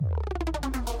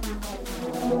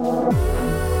Hello,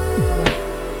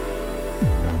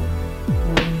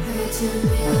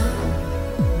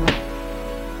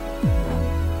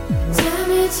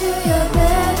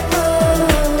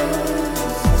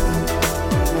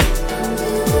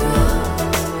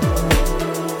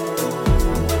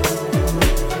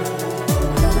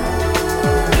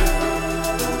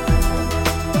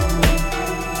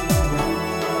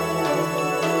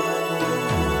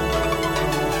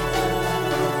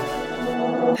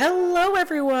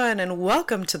 everyone, and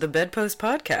welcome to the Bedpost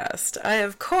Podcast. I,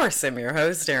 of course, am your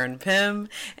host, Erin Pym,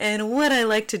 and what I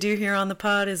like to do here on the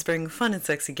pod is bring fun and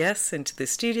sexy guests into the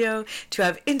studio to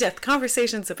have in-depth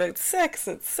conversations about sex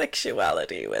and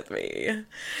sexuality with me.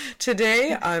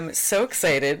 Today, I'm so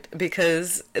excited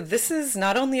because this is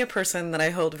not only a person that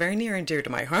I hold very near and dear to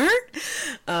my heart,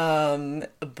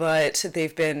 but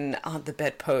they've been on the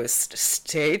Bedpost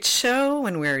stage show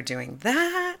when we were doing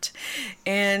that,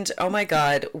 and oh my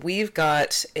god, we've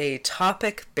got a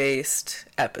topic-based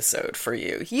episode for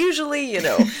you. Usually,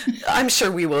 I'm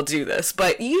sure we will do this,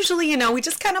 but usually, we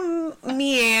just kind of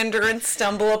meander and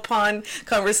stumble upon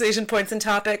conversation points and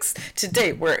topics.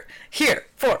 Today, we're here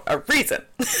for a reason.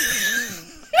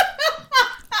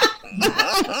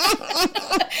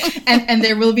 and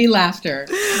there will be laughter.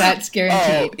 That's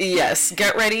guaranteed. Oh, yes.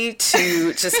 Get ready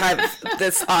to just have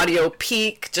this audio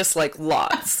peak, just like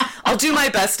lots. I'll do my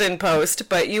best in post,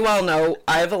 but you all know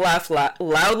I have a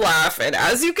loud laugh, and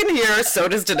as you can hear, so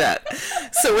does Danette.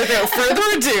 So without further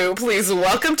ado, please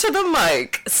welcome to the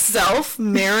mic,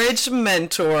 self-marriage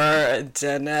mentor,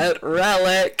 Danette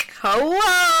Relic.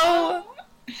 Hello!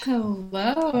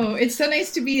 Hello. It's so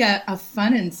nice to be a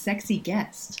fun and sexy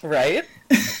guest. Right?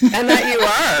 And that you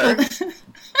are.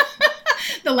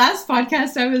 The last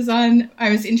podcast I was on, I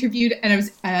was interviewed and I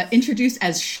was introduced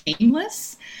as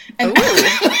shameless. And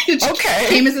okay.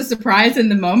 Came as a surprise in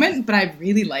the moment, but I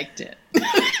really liked it.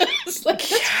 It's like,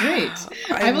 that's great.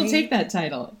 I will take that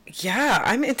title. Yeah,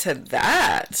 I'm into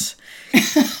that.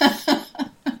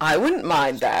 I wouldn't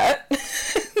mind that.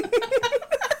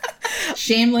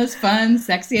 Shameless, fun,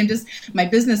 sexy. My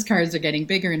business cards are getting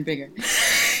bigger and bigger.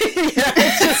 Yeah,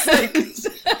 it's just like...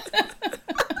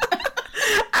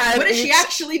 What does she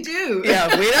actually do?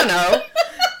 Yeah, we don't know.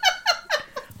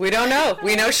 We don't know.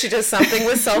 We know she does something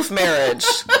with self-marriage.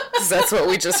 That's what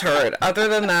we just heard. Other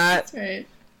than that, that's right.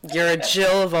 You're a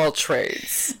Jill of all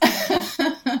trades. Well,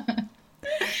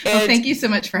 thank you so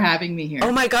much for having me here.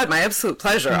 Oh my God, my absolute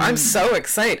pleasure. I'm so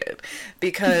excited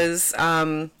because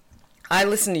I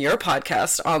listen to your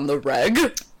podcast on the reg.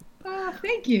 Oh,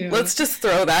 thank you. Let's just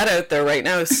throw that out there right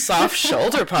now. Soft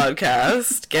Shoulder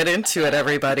Podcast. Get into it,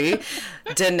 everybody.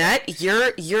 Danette,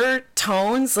 your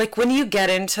tones, like when you get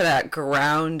into that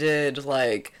grounded,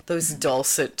 like those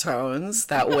dulcet tones,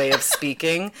 that way of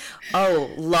speaking,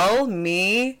 lull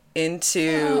me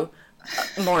into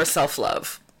more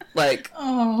self-love. Like,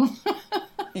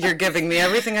 you're giving me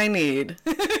everything I need.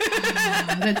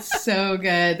 That's so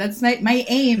good. That's my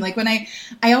aim. Like when I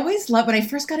always loved, when I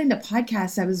first got into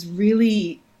podcasts, I was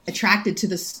really attracted to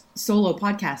the solo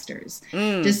podcasters.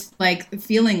 Just like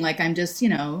feeling like I'm just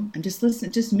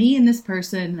listening, just me and this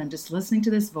person. I'm just listening to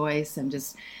this voice. I'm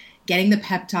just getting the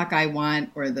pep talk I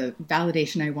want or the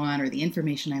validation I want or the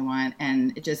information I want.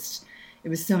 And it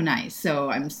was so nice. So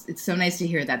it's so nice to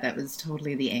hear that was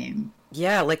totally the aim.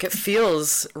 Yeah, like it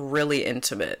feels really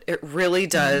intimate. It really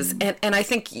does. And I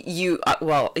think you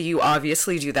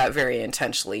obviously do that very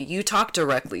intentionally. You talk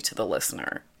directly to the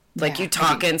listener. Like you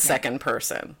talk in second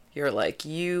person. You're like,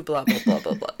 you blah, blah, blah,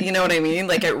 blah, blah. You know what I mean?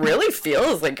 Like it really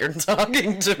feels like you're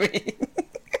talking to me.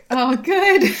 Oh,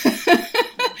 good.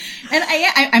 And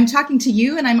I'm talking to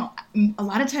you and I'm a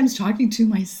lot of times talking to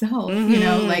myself,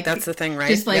 like that's the thing, right?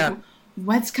 Just like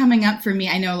what's coming up for me.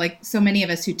 I know like so many of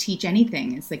us who teach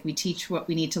anything, it's like we teach what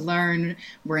we need to learn.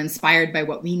 We're inspired by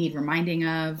what we need reminding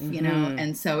of,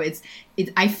 and so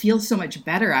I feel so much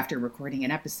better after recording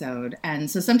an episode. And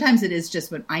so sometimes it is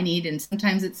just what I need. And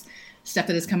sometimes it's stuff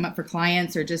that has come up for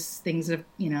clients or just things that,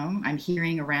 I'm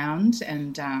hearing around.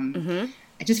 And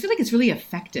I just feel like it's really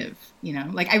effective,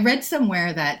 like I read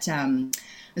somewhere that I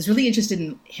was really interested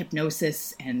in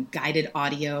hypnosis and guided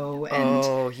audio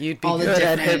and you'd be all good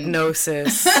at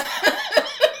hypnosis.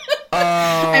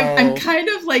 I'm kind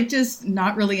of like just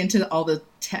not really into all the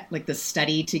the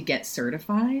study to get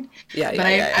certified. Yeah, but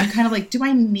I'm kind of like, do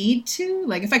I need to?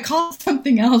 Like, if I call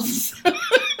something else,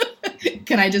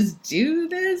 can I just do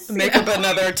this? Make up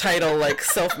another title like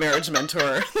self-marriage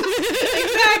mentor.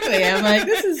 Exactly. I'm like,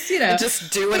 this is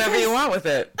just do whatever you want with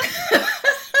it.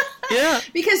 Yeah.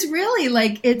 Because really,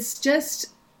 like, it's just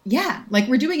Yeah, like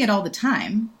we're doing it all the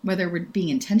time, whether we're being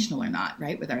intentional or not,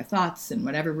 right? With our thoughts and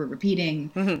whatever we're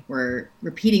repeating, we're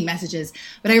repeating messages.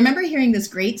 But I remember hearing this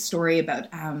great story about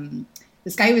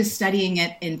this guy who was studying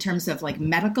it in terms of like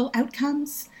medical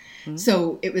outcomes.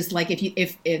 So it was like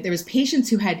if there was patients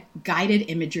who had guided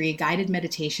imagery, guided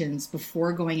meditations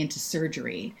before going into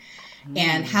surgery,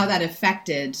 and how that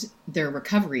affected their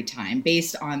recovery time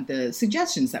based on the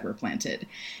suggestions that were planted.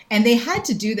 And they had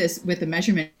to do this with a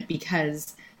measurement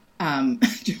because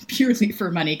purely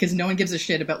for money, because no one gives a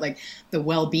shit about like the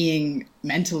well-being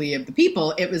mentally of the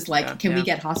people. It was like, can we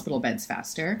get hospital beds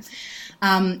faster?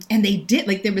 And they did,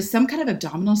 like, there was some kind of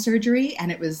abdominal surgery,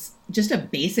 and it was just a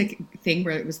basic thing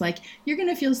where it was like, you're going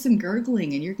to feel some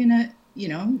gurgling, and you're going to,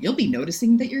 you'll be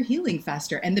noticing that you're healing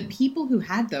faster. And the people who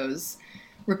had those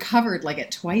recovered like at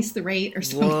twice the rate or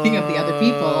something of the other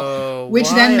people, which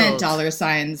then meant dollar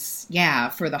signs,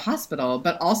 for the hospital,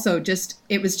 but also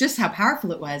it was just how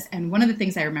powerful it was. And one of the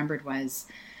things I remembered was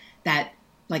that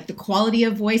like the quality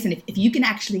of voice, and if you can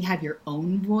actually have your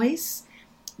own voice,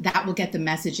 that will get the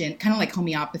message in, kind of like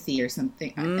homeopathy or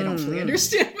something. I don't fully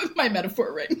understand my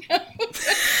metaphor right now.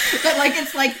 But like,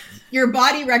 it's like your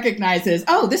body recognizes,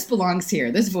 oh, this belongs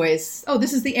here. This voice, oh,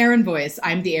 this is the Aaron voice.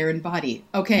 I'm the Aaron body.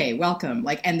 Okay, welcome.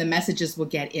 Like, and the messages will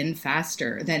get in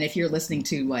faster than if you're listening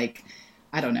to like,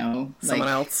 I don't know. Someone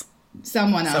else,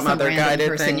 some other guided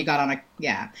person thing. You got on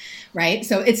right?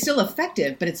 So it's still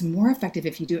effective, but it's more effective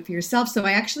if you do it for yourself. So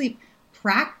I actually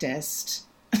practiced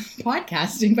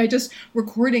podcasting by just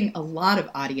recording a lot of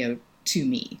audio to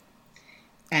me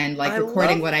and like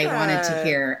recording what I wanted to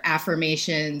hear,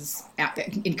 affirmations,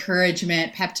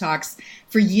 encouragement, pep talks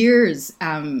for years.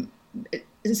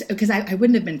 Because I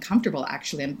wouldn't have been comfortable,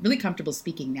 actually. I'm really comfortable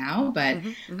speaking now, but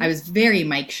I was very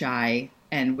mic shy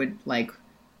and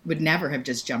would never have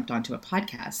just jumped onto a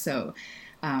podcast. So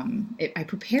I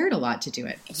prepared a lot to do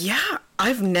it. Yeah,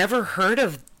 I've never heard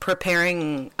of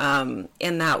preparing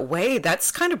in that way.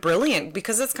 That's kind of brilliant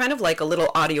because it's kind of like a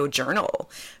little audio journal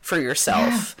for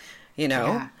yourself,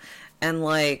 and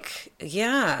like,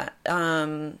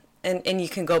 and you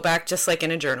can go back, just like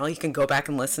in a journal, you can go back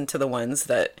and listen to the ones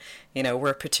that,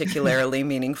 were particularly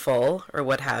meaningful or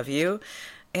what have you.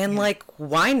 And like,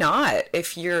 why not?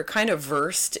 If you're kind of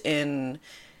versed in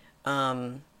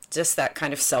just that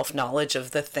kind of self-knowledge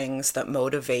of the things that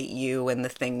motivate you and the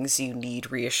things you need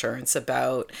reassurance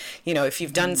about. If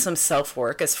you've done some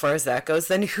self-work as far as that goes,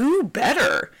 then who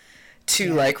better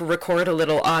to like record a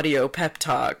little audio pep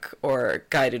talk or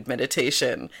guided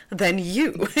meditation than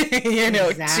you,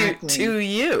 Exactly. to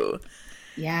you.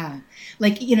 Yeah.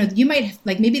 Like, you might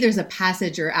like, maybe there's a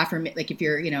passage or affirmation, like if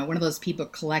you're, one of those people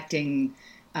collecting,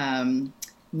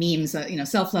 memes,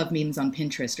 self-love memes on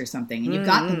Pinterest or something, and you've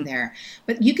got them there,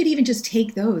 but you could even just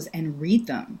take those and read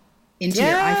them into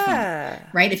your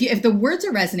iPhone, right? If the words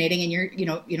are resonating and you're,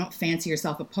 you don't fancy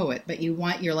yourself a poet, but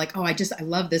you're like, oh, I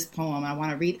love this poem, I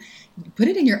want to read, put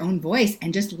it in your own voice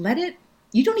and just let it,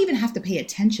 you don't even have to pay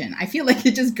attention. I feel like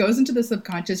it just goes into the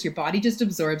subconscious, your body just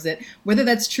absorbs it, whether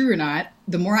that's true or not.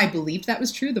 The more I believed that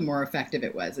was true, the more effective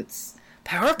it was. It's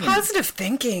power of positive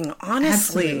thinking,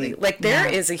 honestly. Absolutely. Like there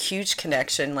is a huge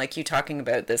connection, like you talking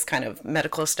about this kind of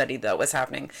medical study that was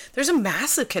happening. There's a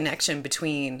massive connection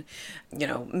between,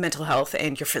 mental health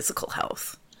and your physical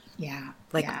health. Yeah.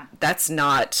 That's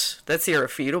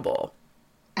irrefutable.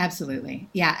 Absolutely.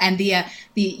 Yeah. And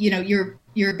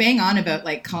you're bang on about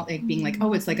like being like,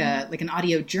 oh, it's like an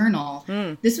audio journal.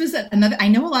 This was I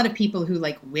know a lot of people who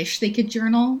like wish they could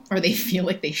journal, or they feel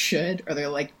like they should, or they're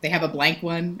like, they have a blank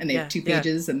one and they have 2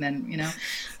 pages and then,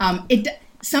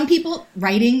 some people,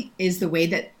 writing is the way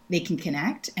that they can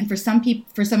connect. And for some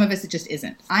of us, it just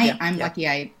isn't. I'm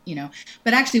lucky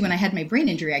but actually when I had my brain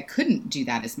injury, I couldn't do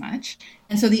that as much.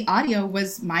 And so the audio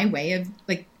was my way of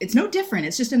like, it's no different.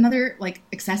 It's just another like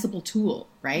accessible tool,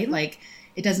 right? Like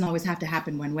it doesn't always have to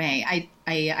happen one way.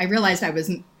 I realized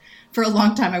for a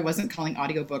long time, I wasn't calling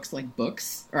audiobooks like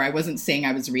books, or I wasn't saying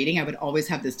I was reading. I would always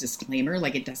have this disclaimer,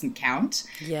 like it doesn't count,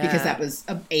 because that was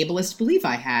an ableist belief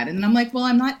I had. And then I'm like, well,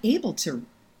 I'm not able to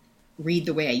read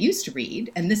the way I used to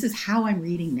read, and this is how I'm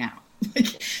reading now.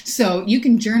 So you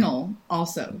can journal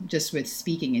also just with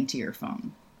speaking into your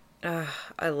phone.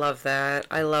 I love that.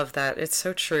 It's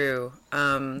so true.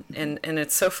 And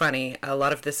it's so funny. A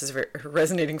lot of this is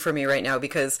resonating for me right now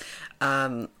because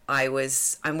I'm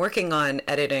working on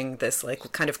editing this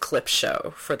like kind of clip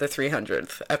show for the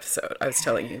 300th episode. I was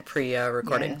telling you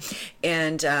pre-recording.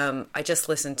 And I just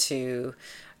listened to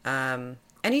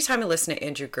anytime I listen to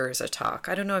Andrew Gurza talk,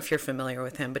 I don't know if you're familiar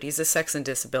with him, but he's a sex and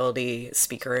disability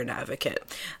speaker and advocate,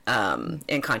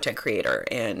 and content creator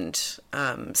and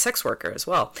sex worker as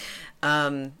well.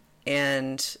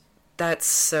 And that's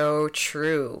so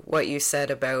true, what you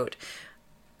said about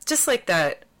just like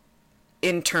that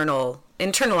internalized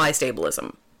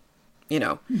ableism,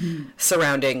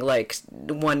 surrounding like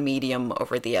one medium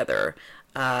over the other.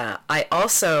 I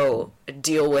also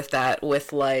deal with that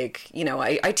with like,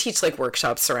 I teach like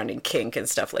workshops surrounding kink and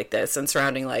stuff like this, and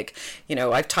surrounding like,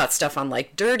 I've taught stuff on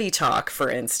like dirty talk, for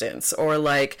instance, or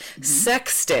like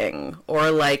sexting, or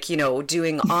like,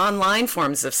 doing online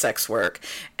forms of sex work.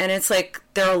 And it's like,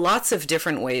 there are lots of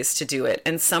different ways to do it.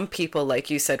 And some people, like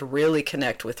you said, really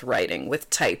connect with writing, with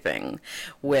typing,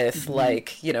 with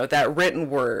like, that written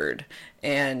word.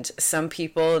 And some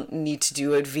people need to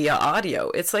do it via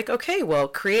audio. It's like, okay, well,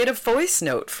 create a voice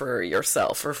note for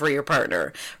yourself or for your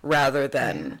partner, rather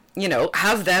than,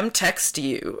 have them text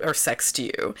you or sext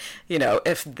you,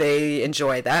 if they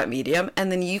enjoy that medium.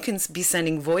 And then you can be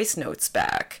sending voice notes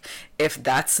back if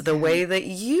that's the way that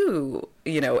you,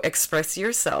 express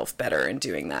yourself better in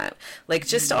doing that. Like,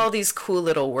 just all these cool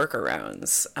little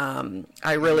workarounds.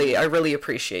 I really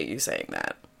appreciate you saying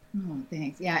that. Oh,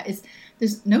 thanks. Yeah,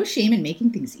 there's no shame in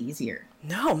making things easier.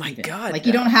 No, my God. Like,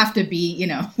 you don't have to be,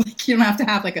 like, you don't have to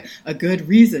have like a good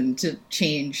reason to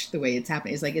change the way it's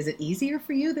happening. It's like, is it easier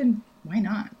for you? Then why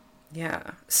not?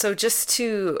 Yeah. So just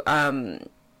so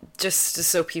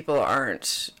people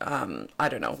aren't, I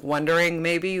don't know, wondering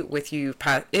maybe with you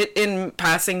in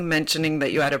passing mentioning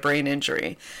that you had a brain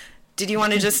injury. Did you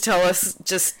want to just tell us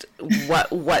just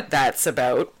what that's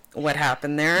about, what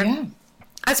happened there? Yeah.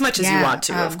 As much as you want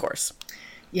to, of course.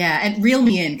 Yeah, and reel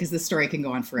me in, because the story can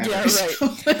go on forever. Yeah, right.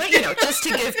 But, just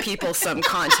to give people some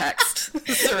context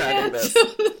surrounding this.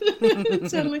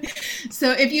 Totally.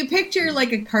 So if you picture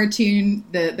like a cartoon,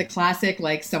 the classic,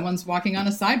 like someone's walking on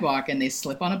a sidewalk and they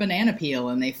slip on a banana peel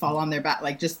and they fall on their back,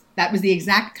 like just, that was the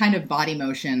exact kind of body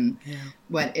motion. Yeah.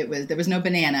 What it was, there was no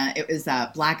banana, it was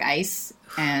black ice,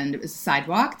 and it was a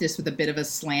sidewalk, just with a bit of a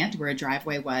slant where a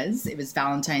driveway was. It was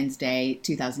Valentine's Day,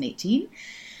 2018.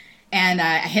 And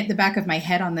I hit the back of my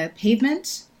head on the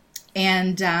pavement,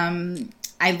 and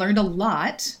I learned a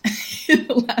lot in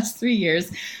the last 3 years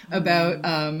about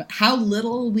how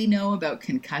little we know about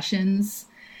concussions.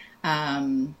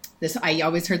 I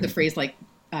always heard the phrase like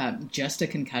just a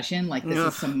concussion, like this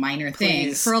is some minor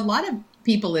thing. For a lot of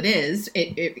people, it is.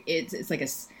 It's like a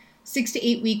 6 to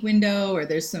 8 week window, or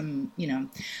there's some,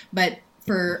 but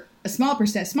for a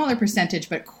smaller percentage,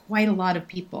 but quite a lot of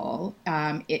people,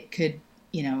 it could.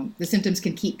 The symptoms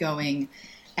can keep going,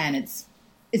 and it's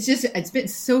been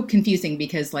so confusing,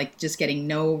 because like just getting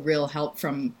no real help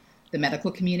from the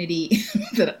medical community,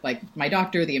 that like my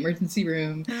doctor, the emergency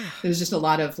room, there's just a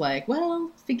lot of like, well,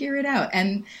 figure it out.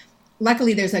 And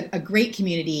luckily there's a great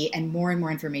community and more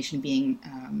information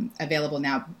being available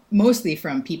now, mostly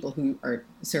from people who are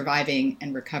surviving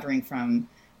and recovering from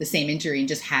the same injury and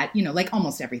just had, like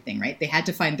almost everything, right? They had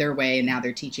to find their way, and now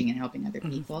they're teaching and helping other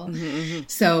people. Mm-hmm.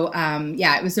 So,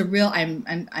 it was a real,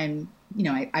 I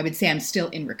would say I'm still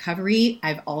in recovery.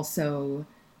 I've also,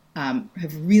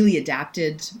 have really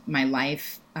adapted my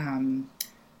life,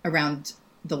 around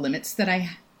the limits that I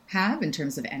have in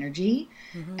terms of energy.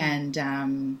 Mm-hmm.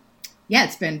 And,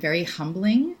 it's been very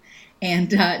humbling, and,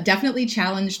 definitely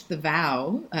challenged the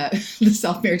vow, the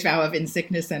self-marriage vow of in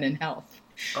sickness and in health.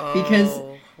 Because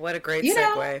what a great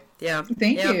segue. Yeah.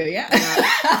 Thank you. Yeah.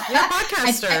 You're a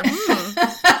podcaster.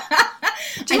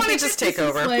 Do you want to just take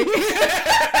over? Like...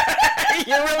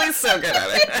 You're really so good at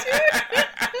it.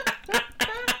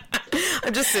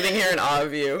 I'm just sitting here in awe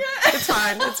of you. Yeah. It's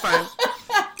fine.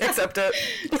 Accept it.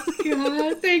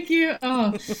 God, thank you.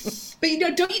 Oh,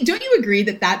 but don't you agree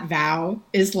that vow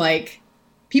is like,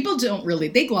 people don't really,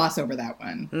 they gloss over that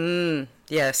one.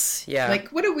 Yes. Yeah. Like,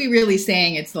 what are we really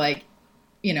saying? It's like,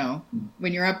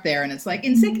 when you're up there and it's like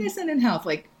in sickness and in health,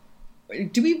 like,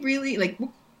 do we really, like,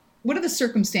 what are the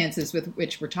circumstances with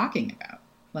which we're talking about?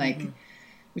 Like,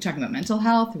 we talking about mental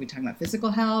health? Are we talking about physical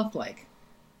health? Like,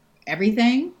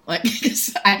 everything? Like,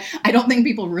 I don't think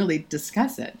people really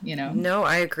discuss it, No,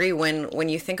 I agree. When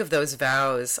you think of those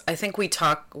vows, I think we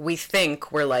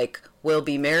think we're like, we'll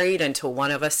be married until one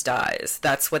of us dies.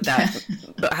 That's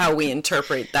how we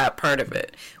interpret that part of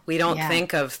it. We don't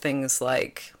think of things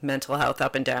like mental health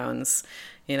up and downs,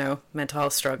 mental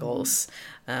health struggles,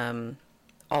 all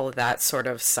of that sort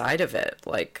of side of it.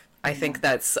 Like, I think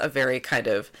that's a very kind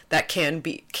of, that can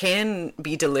be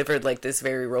delivered like this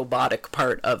very robotic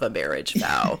part of a marriage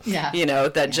vow.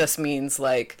 Just means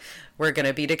like, we're going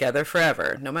to be together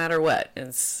forever, no matter what.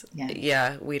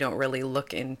 We don't really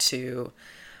look into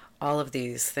all of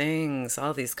these things,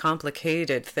 all these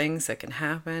complicated things that can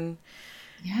happen.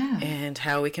 Yeah. And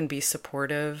how we can be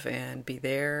supportive and be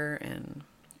there and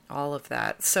All of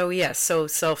that. So yes, so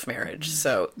self-marriage.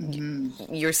 So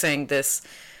you're saying this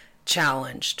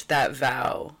challenged that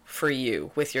vow for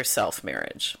you with your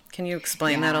self-marriage. Can you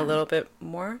explain that a little bit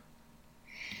more?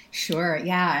 Sure.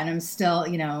 Yeah. And I'm still,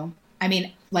 I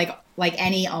mean, like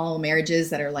any all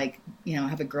marriages that are like,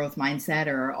 have a growth mindset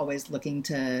or are always looking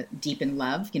to deepen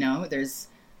love, there's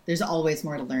always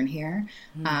more to learn here.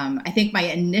 I think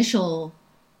the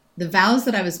vows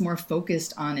that I was more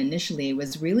focused on initially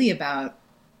was really about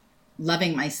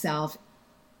loving myself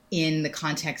in the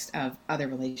context of other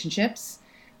relationships,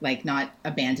 like not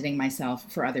abandoning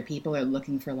myself for other people or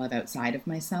looking for love outside of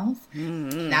myself.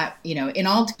 That, in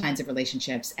all kinds of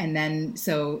relationships. And then,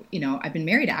 so, I've been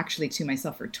married actually to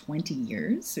myself for 20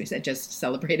 years. So I just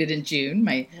celebrated in June,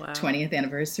 my 20th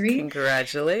anniversary.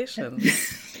 Congratulations.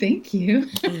 Thank you.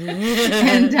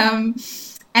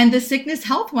 And the sickness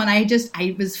health one, I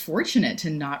was fortunate to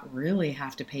not really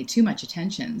have to pay too much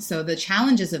attention. So the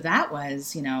challenges of that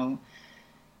was,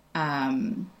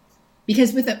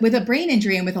 because with a brain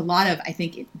injury and with a lot of, I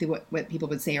think what people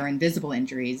would say are invisible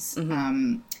injuries,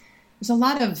 there's a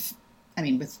lot of,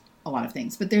 with a lot of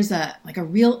things, but there's a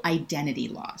real identity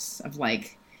loss of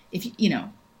like, if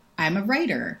I'm a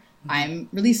writer, I'm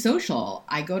really social,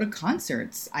 I go to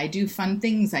concerts, I do fun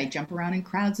things, I jump around in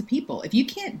crowds of people. If you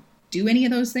can't do any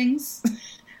of those things,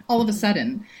 all of a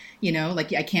sudden,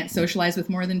 I can't socialize with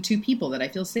more than 2 people that I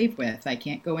feel safe with. I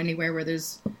can't go anywhere where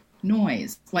there's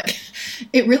noise. Like,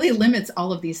 it really limits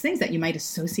all of these things that you might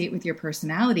associate with your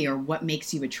personality or what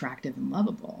makes you attractive and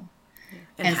lovable.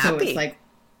 And so it's like,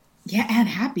 and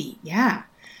happy. Yeah.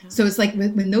 So it's like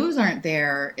when those aren't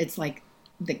there, it's like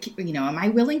am I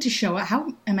willing to show up?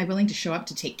 How am I willing to show up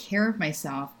to take care of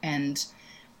myself and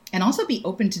also be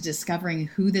open to discovering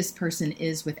who this person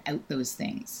is without those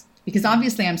things? Because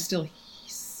obviously I'm still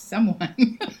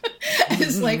someone.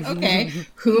 It's like, okay,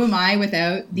 who am I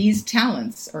without these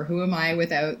talents? Or who am I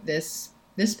without this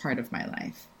part of my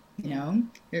life?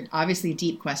 They're obviously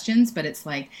deep questions, but it's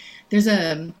like, there's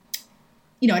I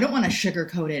don't want to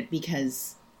sugarcoat it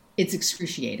because it's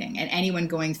excruciating. And anyone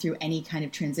going through any kind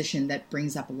of transition that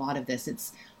brings up a lot of this,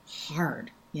 it's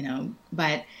hard,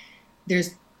 but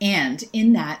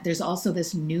in that, there's also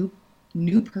this new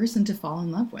person to fall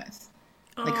in love with.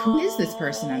 Like, who is this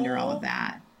person under all of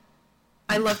that?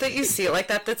 I love that you see it like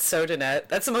that. That's so Danette.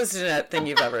 That's the most Danette thing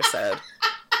you've ever said.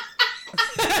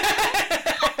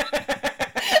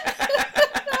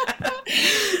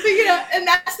 And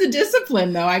that's the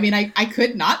discipline, though. I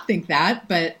could not think that,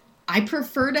 but I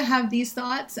prefer to have these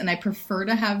thoughts, and I prefer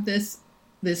to have this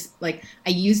like, I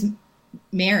use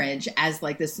marriage as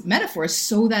like this metaphor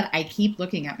so that I keep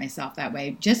looking at myself that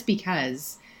way, just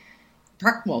because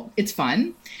it's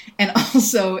fun. And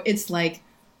also it's like,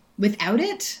 without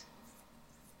it,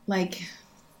 like,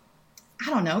 I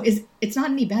don't know, it's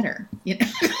not any better,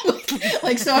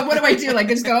 like, so what do I do? Like,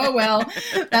 just go, oh, well,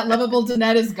 that lovable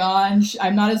Danette is gone.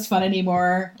 I'm not as fun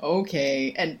anymore.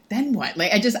 Okay. And then what?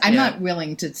 Like, I'm not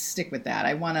willing to stick with that.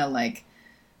 I want to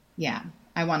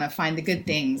I want to find the good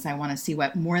things. I want to see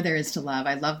what more there is to love.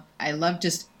 I love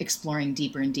just exploring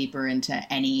deeper and deeper into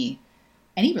any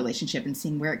relationship and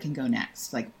seeing where it can go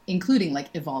next, like including like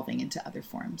evolving into other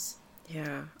forms.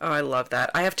 Yeah. Oh, I love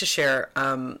that. I have to share,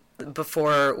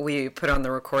 before we put on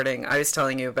the recording, I was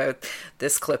telling you about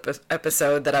this clip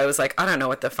episode that I was like, I don't know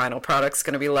what the final product's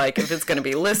going to be like, if it's going to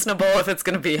be listenable, if it's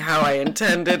going to be how I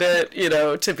intended it,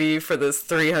 to be for this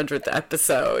 300th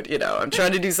episode. I'm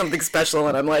trying to do something special,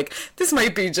 and I'm like, this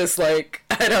might be just like,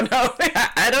 I don't know.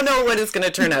 I don't know what it's going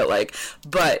to turn out like.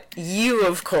 But you,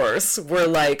 of course, were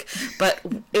like, but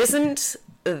isn't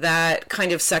that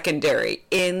kind of secondary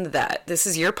in that this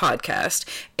is your podcast,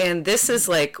 and this is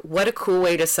like, what a cool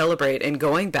way to celebrate, and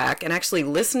going back and actually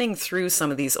listening through some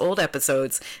of these old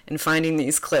episodes and finding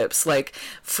these clips, like,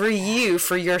 for you,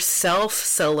 for your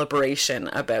self-celebration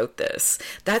about this,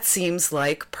 that seems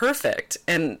like perfect.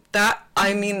 And that,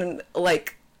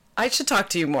 like, I should talk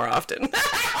to you more often to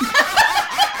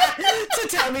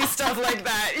tell me stuff like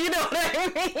that, you know what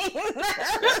I mean?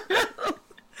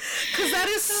 Because that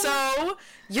is so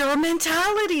your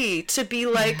mentality, to be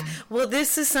like, well,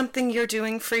 this is something you're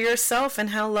doing for yourself,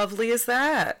 and how lovely is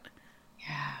that?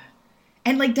 Yeah.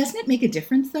 And like, doesn't it make a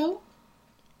difference though?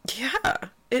 Yeah,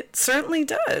 it certainly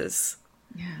does.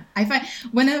 Yeah. I find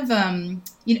one of, I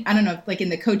don't know, like in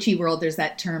the coaching world, there's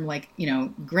that term like,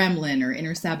 gremlin or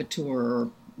inner saboteur or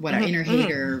whatever, inner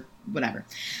hater, whatever.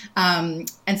 And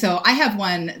so I have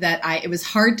one that it was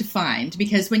hard to find,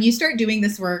 because when you start doing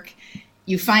this work,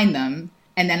 you find them,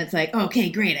 And then it's like, okay,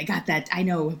 great, I got that. I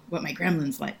know what my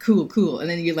gremlin's like. Cool, cool. And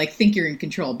then you like think you're in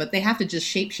control, but they have to just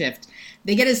shapeshift.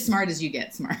 They get as smart as you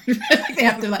get smart. They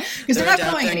have to like, because they're not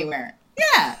going anywhere.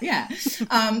 Yeah, yeah.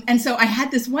 And so I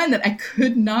had this one that I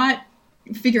could not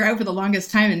figure out for the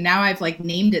longest time, and now I've like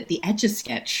named it the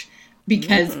Etch-a-Sketch,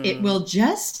 because it will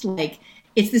just like,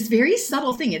 it's this very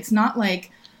subtle thing. It's not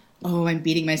like, oh, I'm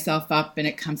beating myself up and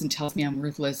it comes and tells me I'm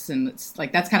worthless, and it's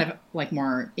like, that's kind of like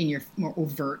more in your more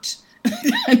overt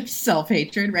kind of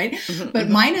self-hatred, right? But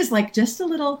mine is like just a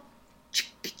little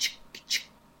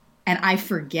and I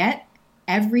forget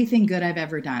everything good I've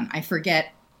ever done. I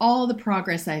forget all the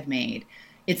progress I've made.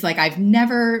 It's like I've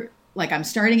never, like I'm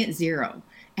starting at zero.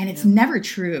 And it's never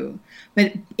true,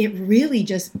 but it really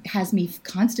just has me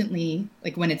constantly,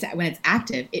 like when it's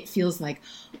active, it feels like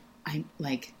I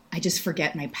just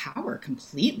forget my power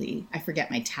completely. I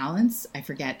forget my talents. I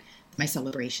forget my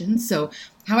celebrations. So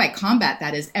how I combat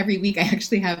that is every week I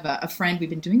actually have a friend. We've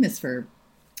been doing this for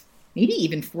maybe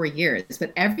even 4 years,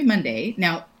 but every Monday,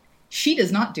 now she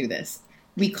does not do this.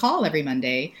 We call every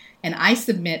Monday and I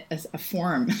submit a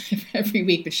form every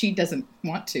week, but she doesn't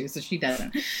want to, so she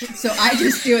doesn't. So I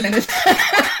just do it.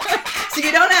 So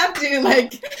you don't have to,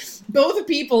 like, both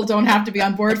people don't have to be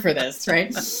on board for this,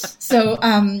 right? So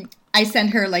I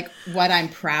send her, like, what I'm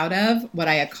proud of, what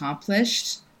I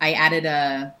accomplished. I added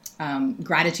a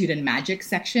gratitude and magic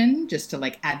section just to,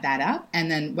 like, add that up. And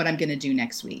then what I'm going to do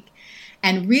next week.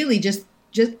 And really just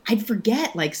I'd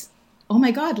forget, like, oh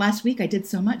my God, last week I did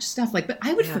so much stuff. Like, but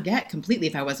I would forget completely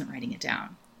if I wasn't writing it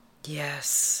down.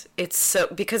 Yes.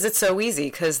 Because it's so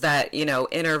easy, because that,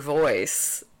 inner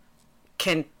voice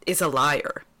is a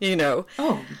liar,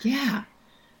 Oh, yeah.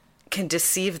 Can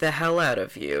deceive the hell out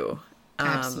of you.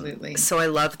 Absolutely. So I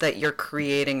love that you're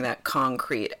creating that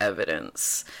concrete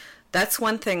evidence. That's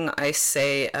one thing I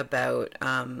say about,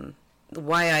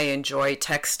 why I enjoy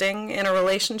texting in a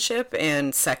relationship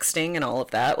and sexting and all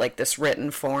of that, like this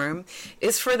written form,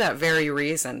 is for that very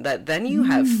reason, that then you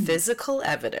have physical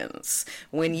evidence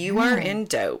when you are in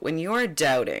doubt, when you are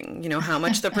doubting, how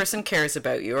much the person cares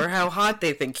about you or how hot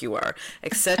they think you are,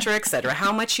 etc.,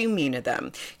 how much you mean to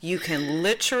them. You can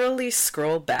literally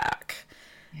scroll back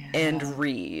and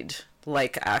read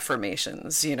like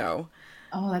affirmations,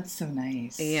 Oh, that's so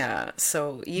nice. Yeah,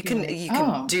 so you can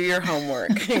do your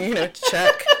homework.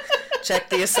 check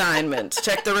the assignment,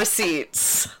 check the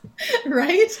receipts.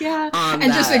 Right? Yeah.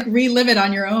 And just like relive it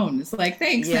on your own. It's like,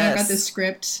 thanks. Yes. Now I've got this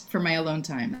script for my alone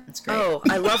time. That's great. Oh,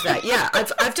 I love that. Yeah,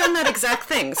 I've done that exact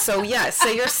thing. So yeah,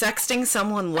 say you're sexting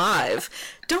someone live.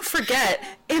 Don't forget,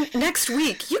 next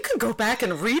week you can go back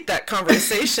and read that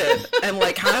conversation and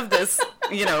like have this.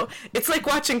 It's like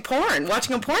watching a porn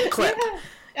clip. Yeah.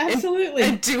 Absolutely.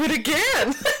 And do it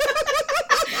again.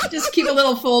 Just keep a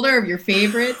little folder of your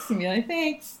favorites and be like,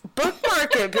 thanks.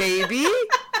 Bookmark it, baby.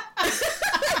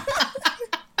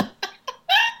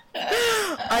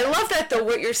 I love that, though,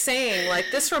 what you're saying. Like,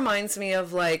 this reminds me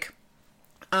of, like,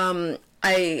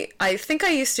 I think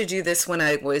I used to do this when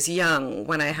I was young,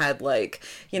 when I had, like,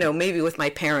 maybe with my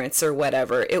parents or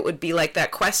whatever. It would be like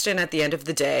that question at the end of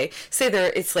the day. Say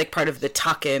it's like part of the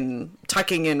tucking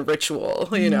in ritual,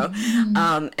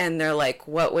 and they're like,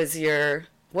 what was your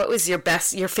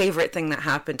favorite thing that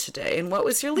happened today? And what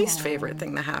was your least favorite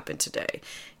thing that happened today?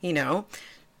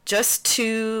 Just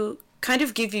to kind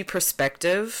of give you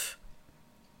perspective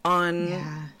on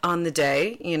the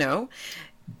day,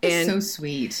 It's so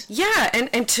sweet. Yeah,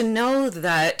 and to know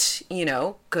that,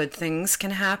 good things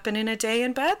can happen in a day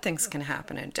and bad things can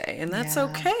happen in a day, and that's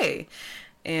okay.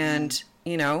 And,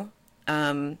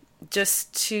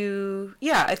 just to,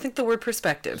 I think the word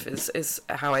perspective is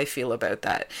how I feel about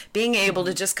that. Being able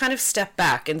to just kind of step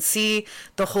back and see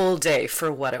the whole day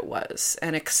for what it was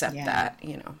and accept that,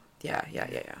 Yeah.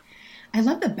 I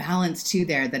love the balance, too,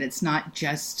 there, that it's not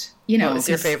just, What was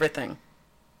your favorite thing?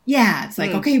 Yeah, it's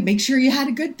like, okay, make sure you had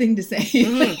a good thing to say.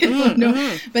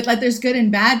 But like there's good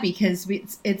and bad, because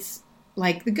it's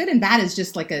like the good and bad is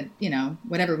just like a,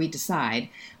 whatever we decide.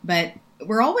 But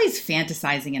we're always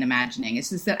fantasizing and imagining. It's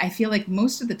just that I feel like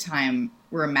most of the time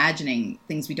we're imagining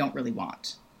things we don't really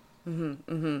want.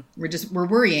 We're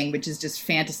worrying, which is just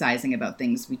fantasizing about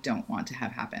things we don't want to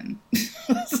have happen.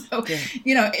 So,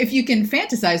 if you can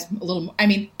fantasize a little,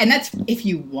 and that's, if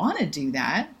you want to do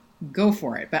that, go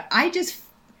for it. But I'm just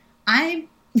kind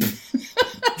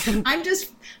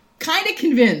of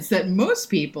convinced that most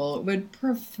people would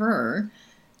prefer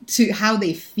to how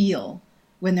they feel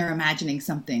when they're imagining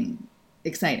something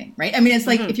exciting, right? It's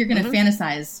like if you're going to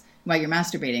fantasize while you're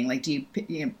masturbating, like do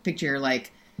you picture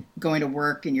like going to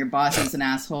work and your boss is an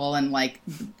asshole and like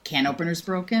can opener's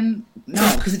broken?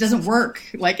 No, because it doesn't work.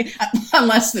 Like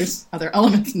unless there's other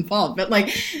elements involved, but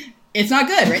like it's not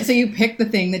good, right? So you pick the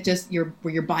thing that just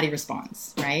where your body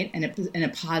responds, right? And in a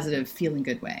positive, feeling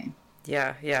good way.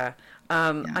 Yeah, yeah.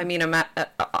 I mean,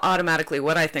 automatically,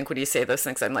 what I think when you say those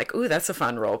things, I'm like, ooh, that's a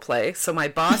fun role play. So my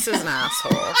boss is an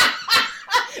asshole.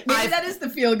 Maybe that is the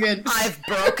feel good. I've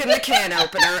broken the can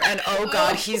opener, and oh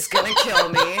God, he's gonna kill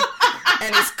me.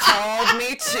 And he's called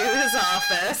me to his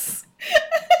office.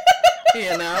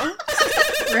 You know?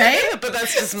 Right? But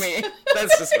that's just me.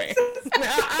 That's just me.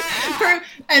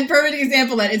 And perfect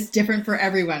example that it's different for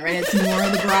everyone, right? It's more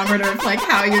of the barometer of like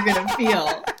how you're gonna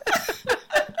feel.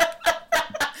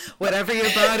 Whatever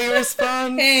your body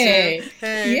responds to. Hey.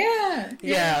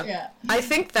 Yeah. I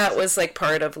think that was like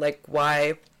part of like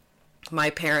why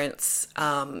my parents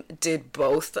did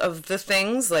both of the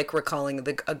things, like recalling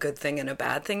a good thing and a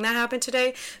bad thing that happened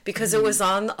today, because it was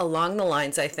along the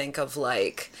lines, I think, of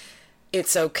like,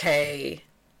 it's okay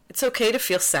to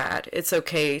feel sad, it's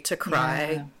okay to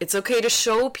cry, it's okay to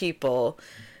show people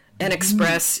and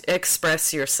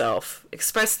express yourself,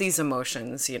 express these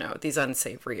emotions, you know, these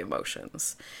unsavory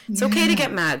emotions. It's okay to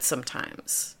get mad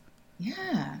sometimes.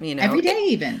 Yeah. You know, every day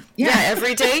even. Yeah,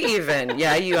 every day even.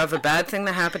 Yeah, you have a bad thing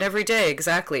that happened every day,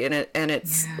 exactly. And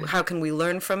it's how can we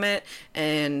learn from it?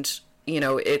 And you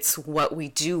know, it's what we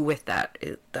do with that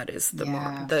is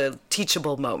the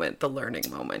teachable moment, the learning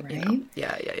moment, right? You know?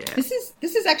 Yeah. This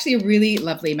is actually a really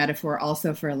lovely metaphor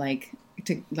also for like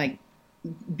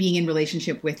being in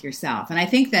relationship with yourself. And I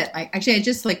think that I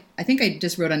just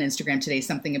wrote on Instagram today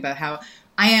something about how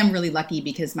I am really lucky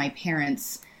because my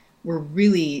parents were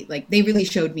really they really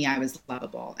showed me I was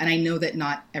lovable. And I know that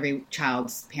not every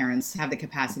child's parents have the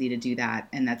capacity to do that.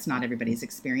 And that's not everybody's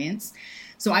experience.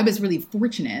 So I was really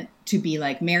fortunate to be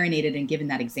like marinated and given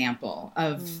that example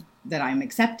of that I'm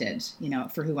accepted, you know,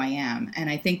 for who I am.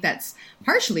 And I think that's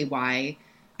partially why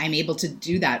I'm able to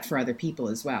do that for other people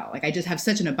as well. Like I just have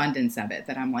such an abundance of it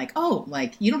that I'm like, oh,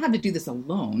 like you don't have to do this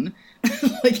alone.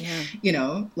 You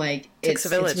know, like it's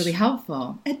really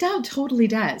helpful. It totally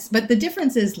does. But the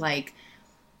difference is like,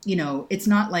 you know, it's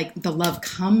not like the love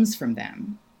comes from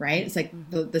them, right? It's like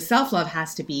the self-love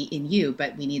has to be in you,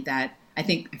 but we need that.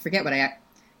 I forget what I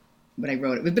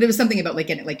wrote, but it was something about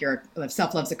like your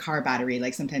self-love's a car battery.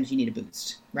 Like sometimes you need a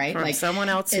boost, right? From like someone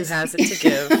else who has it to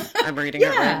give. I'm reading it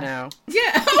right now.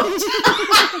 Yeah.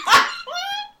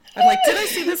 I'm like, did I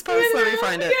see this post? Let me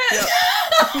find it.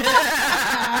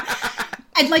 Yeah.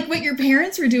 And like what your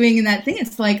parents were doing in that thing,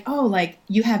 it's like, oh, like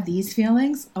you have these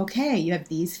feelings. Okay. You have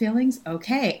these feelings.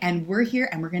 Okay. And we're here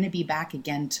and we're going to be back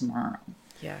again tomorrow.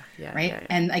 Yeah. Right. Yeah.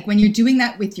 And like when you're doing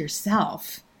that with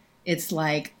yourself, it's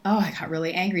like, oh, I got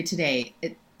really angry today.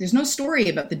 There's no story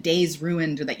about the day's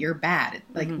ruined or that you're bad.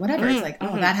 Whatever. It's like,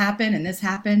 oh, that happened and this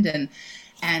happened.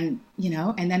 And, you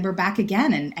know, and then we're back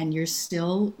again and you're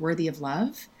still worthy of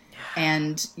love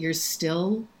and you're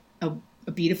still a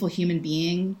beautiful human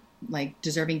being, like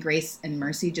deserving grace and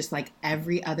mercy, just like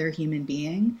every other human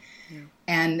being. Yeah.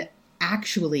 And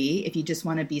actually, if you just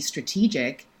want to be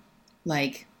strategic,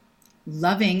 like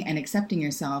loving and accepting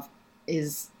yourself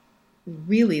is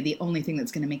really the only thing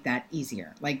that's going to make that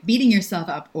easier. Like beating yourself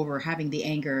up over having the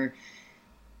anger,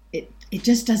 it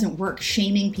just doesn't work.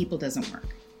 Shaming people doesn't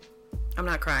work. I'm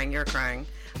not crying. You're crying.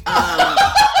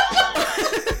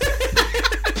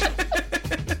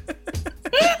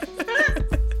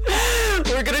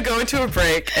 We're going to go into a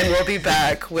break and we'll be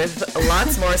back with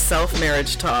lots more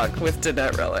self-marriage talk with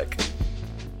Danette Relic.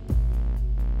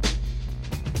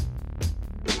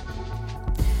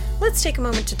 Let's take a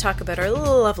moment to talk about our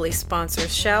lovely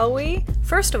sponsors, shall we?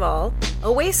 First of all,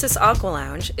 Oasis Aqua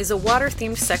Lounge is a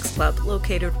water-themed sex club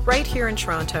located right here in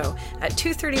Toronto at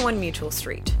 231 Mutual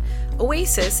Street.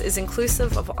 Oasis is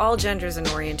inclusive of all genders and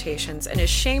orientations and is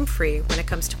shame-free when it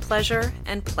comes to pleasure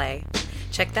and play.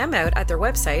 Check them out at their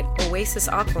website,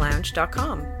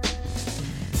 oasisaqualounge.com.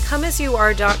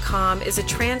 ComeAsYouAre.com is a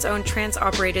trans-owned,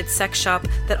 trans-operated sex shop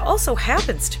that also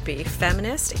happens to be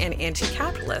feminist and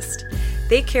anti-capitalist.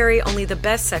 They carry only the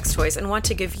best sex toys and want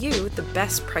to give you the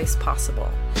best price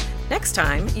possible. Next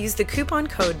time, use the coupon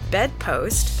code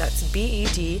BEDPOST, that's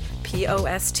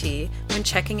BEDPOST, when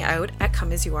checking out at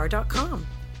ComeAsYouAre.com.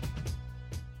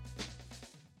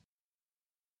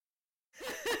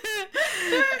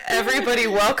 Everybody,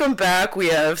 welcome back. We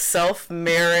have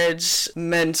self-marriage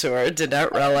mentor,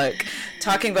 Danette Relic,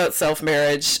 talking about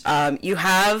self-marriage. You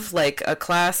have like a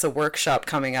class, a workshop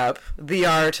coming up, The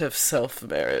Art of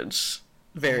Self-Marriage.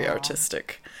 Very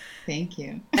artistic. Thank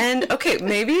you. And okay,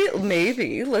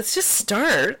 maybe let's just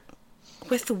start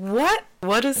With what?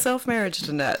 What is self-marriage,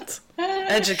 Danette?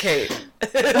 Educate.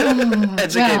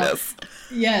 Educate us.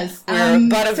 Yes. We're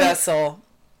but a vessel.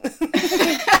 We're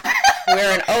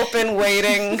an open,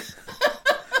 waiting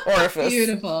orifice.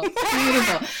 Beautiful.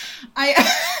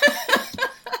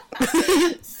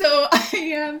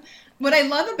 What I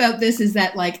love about this is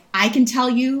that, like, I can tell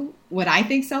you what I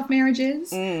think self-marriage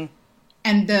is.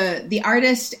 And the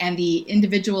artist and the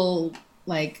individual,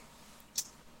 like,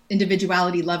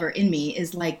 individuality lover in me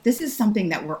is like, this is something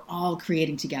that we're all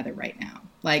creating together right now.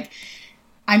 Like,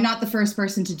 I'm not the first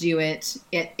person to do it.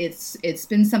 It's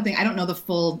been something, I don't know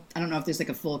if there's like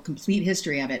a full complete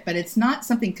history of it, but it's not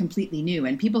something completely new.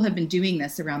 And people have been doing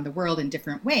this around the world in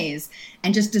different ways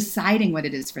and just deciding what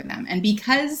it is for them. And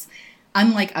because,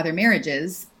 unlike other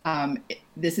marriages,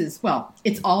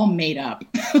 it's all made up,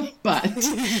 but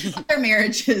other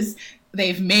marriages,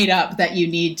 they've made up that you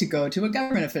need to go to a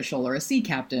government official or a sea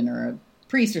captain or a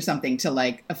priest or something to,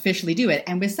 like, officially do it.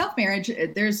 And with self-marriage,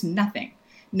 there's nothing.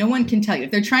 No one can tell you.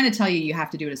 If they're trying to tell you have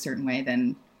to do it a certain way,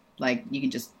 then, like, you can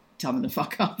just tell them to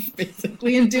fuck off,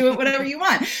 basically, and do it whatever you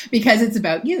want, because it's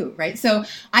about you, right? So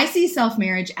I see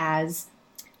self-marriage as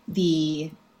the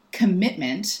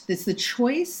commitment, it's the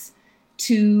choice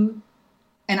to,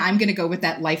 and I'm going to go with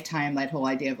that lifetime, that whole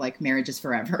idea of, like, marriage is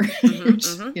forever, which,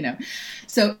 you know.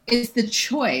 So it's the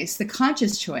choice, the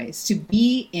conscious choice to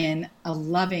be in a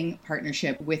loving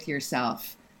partnership with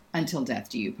yourself until death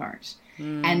do you part.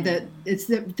 And the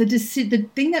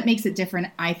thing that makes it different,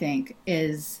 I think,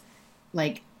 is,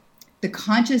 like, the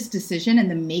conscious decision and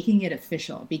the making it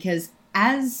official. Because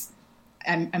as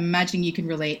I'm imagining you can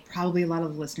relate, probably a lot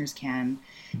of the listeners can,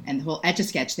 and the whole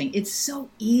Etch-a-Sketch thing, it's so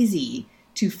easy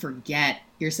to forget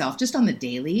yourself just on the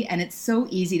daily. And it's so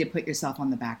easy to put yourself on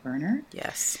the back burner.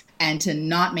 Yes. And to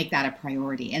not make that a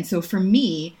priority. And so for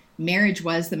me, marriage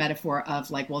was the metaphor of,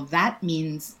 like, well, that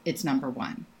means it's number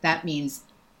one. That means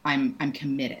I'm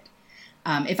committed.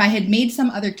 If I had made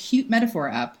some other cute metaphor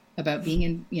up about being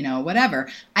in, you know, whatever,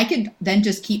 I could then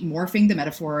just keep morphing the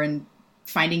metaphor and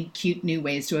finding cute new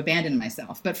ways to abandon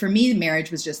myself. But for me, marriage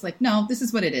was just like, no, this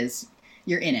is what it is.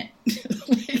 You're in it.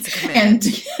 It's a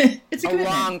commitment. And it's a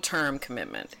long-term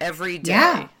commitment. Every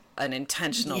day, an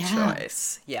intentional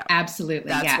choice. Yeah. Absolutely.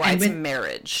 That's why it's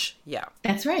marriage. Yeah.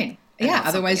 That's right. Yeah.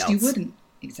 Otherwise you wouldn't.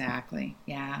 Exactly.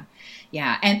 Yeah.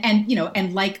 Yeah. And you know,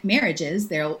 and like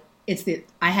marriages, I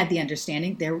had the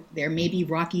understanding there may be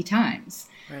rocky times.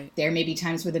 Right. There may be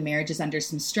times where the marriage is under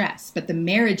some stress, but the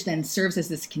marriage then serves as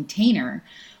this container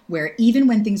where even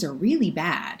when things are really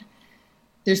bad,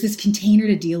 there's this container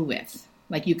to deal with.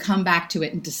 Like, you come back to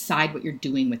it and decide what you're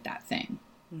doing with that thing,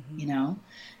 you know?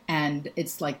 And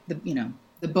it's like the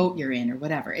boat you're in or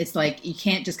whatever. It's like, you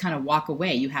can't just kind of walk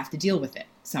away. You have to deal with it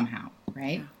somehow,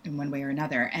 right? Yeah. In one way or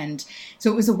another. And so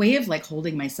it was a way of, like,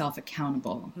 holding myself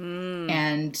accountable.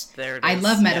 And I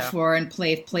love metaphor and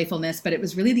playfulness, but it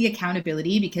was really the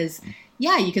accountability because,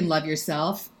 yeah, you can love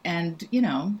yourself. And, you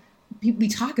know, we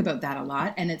talk about that a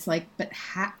lot. And it's like, but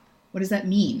what does that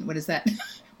mean? What does that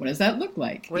look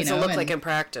like? What does it look like in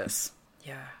practice?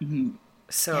 Yeah. Mm-hmm.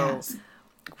 So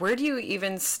where do you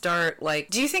even start? Like,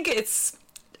 do you think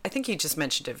I think you just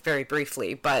mentioned it very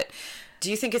briefly, but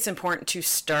do you think it's important to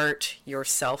start your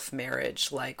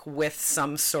self-marriage, like, with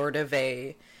some sort of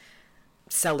a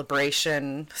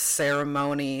celebration,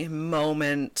 ceremony,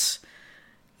 moment,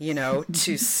 you know,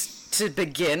 to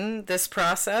begin this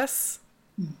process?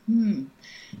 Mm-hmm.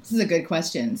 This is a good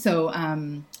question. So,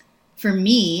 for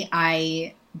me,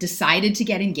 I decided to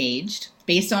get engaged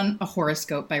based on a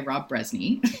horoscope by Rob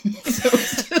Bresney. So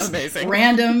it's just amazing.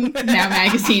 Random Now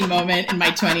Magazine moment in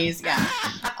my 20s. Yeah.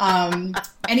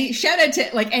 And shout out to,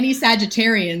 like, any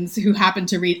Sagittarians who happened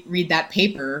to read that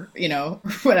paper, you know,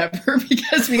 or whatever,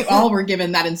 because we all were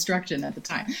given that instruction at the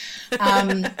time.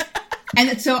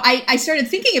 And so I started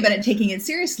thinking about it, taking it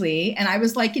seriously. And I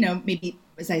was like, you know, maybe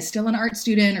was I still an art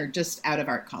student or just out of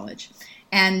art college?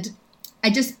 And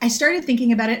I started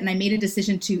thinking about it, and I made a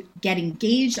decision to get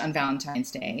engaged on Valentine's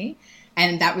Day.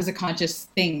 And that was a conscious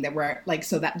thing that we're like,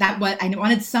 so that I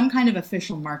wanted some kind of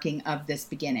official marking of this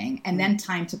beginning, and then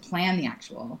time to plan the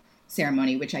actual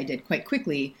ceremony, which I did quite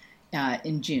quickly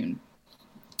in June.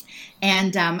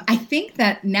 And I think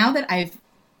that now that I've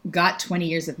got 20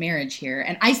 years of marriage here,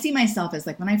 and I see myself as,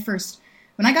 like, when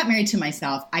I got married to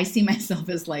myself, I see myself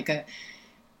as like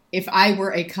if I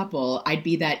were a couple, I'd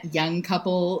be that young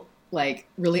couple, like,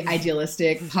 really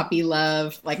idealistic puppy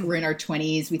love. Like, we're in our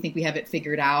 20s. We think we have it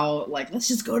figured out. Like, let's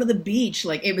just go to the beach.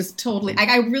 Like, it was totally, like,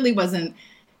 I really wasn't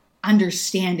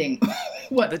understanding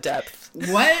what the depth.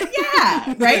 What?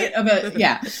 Yeah. Right.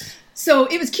 Yeah. So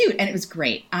it was cute and it was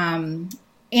great.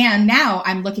 And now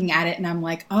I'm looking at it and I'm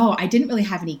like, oh, I didn't really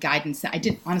have any guidance.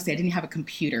 Honestly, I didn't have a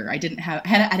computer. I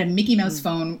had a Mickey Mouse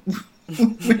phone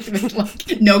with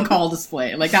like no call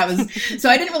display. Like that was, so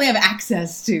I didn't really have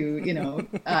access to,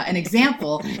 an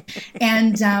example.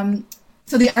 And,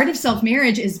 so the Art of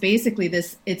Self-Marriage is basically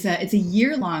this, it's a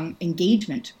year-long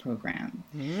engagement program.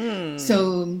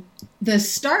 So the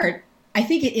start, I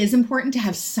think it is important to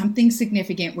have something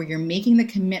significant where you're making the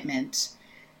commitment.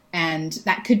 And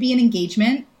that could be an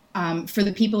engagement. For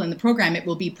the people in the program, it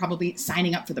will be probably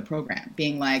signing up for the program,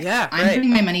 being like, I'm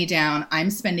putting my money down. I'm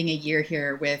spending a year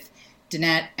here with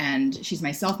Danette, and she's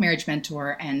my self-marriage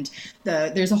mentor. And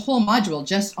there's a whole module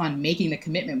just on making the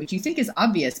commitment, which you think is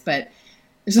obvious, but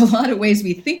there's a lot of ways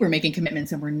we think we're making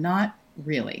commitments and we're not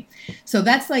really. So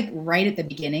that's like right at the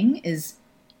beginning is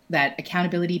that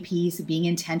accountability piece, being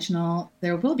intentional.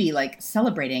 There will be like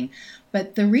celebrating.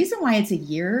 But the reason why it's a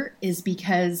year is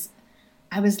because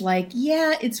I was like,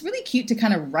 yeah, it's really cute to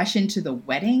kind of rush into the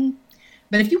wedding.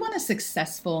 But if you want a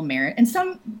successful marriage, and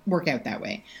some work out that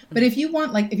way, but if you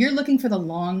want, like, if you're looking for the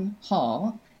long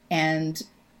haul and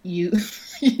you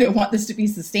want this to be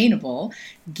sustainable,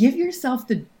 give yourself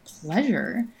the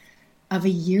pleasure of a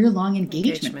year-long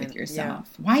engagement with yourself.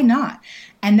 Yeah. Why not?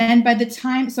 And then by the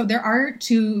time, so there are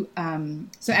two,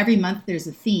 so every month there's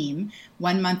a theme.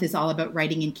 1 month is all about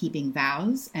writing and keeping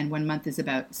vows, and 1 month is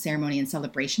about ceremony and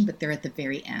celebration, but they're at the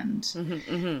very end.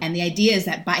 And the idea is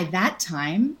that by that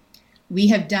time, we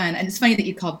have done, and it's funny that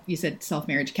you said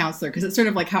self-marriage counselor, because it's sort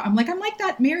of like how I'm like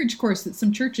that marriage course that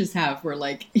some churches have where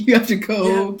like you have to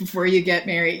go before you get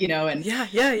married, and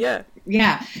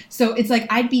yeah. So it's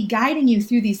like I'd be guiding you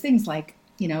through these things like,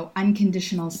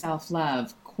 unconditional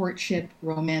self-love, courtship,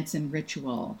 romance, and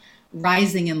ritual,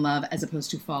 rising in love as opposed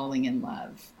to falling in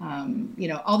love.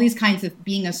 All these kinds of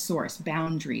being a source,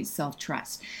 boundaries,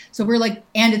 self-trust. So we're like,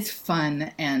 and it's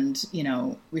fun, and,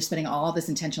 we're spending all this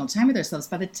intentional time with ourselves.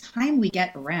 By the time we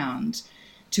get around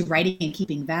to writing and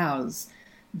keeping vows,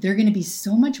 they're going to be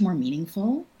so much more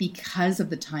meaningful because of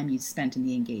the time you spent in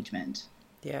the engagement.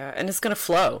 Yeah, and it's going to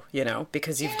flow,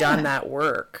 because you've done that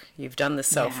work. You've done the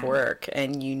self-work,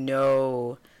 and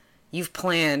you've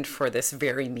planned for this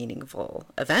very meaningful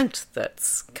event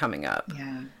that's coming up.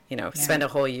 Spend a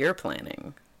whole year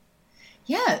planning.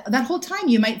 Yeah, that whole time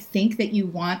you might think that you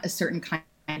want a certain kind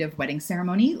of wedding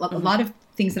ceremony. A lot of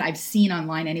things that I've seen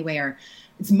online anyway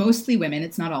it's mostly women.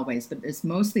 It's not always, but it's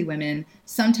mostly women,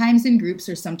 sometimes in groups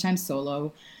or sometimes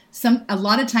solo. A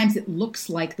lot of times it looks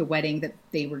like the wedding that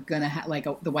they were going to have, like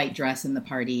the white dress and the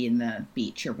party in the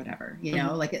beach or whatever,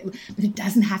 but it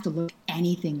doesn't have to look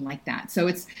anything like that. So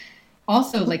it's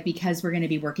also like, because we're going to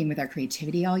be working with our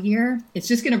creativity all year, it's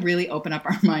just going to really open up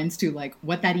our minds to like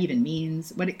what that even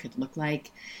means, what it could look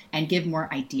like, and give more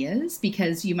ideas,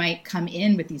 because you might come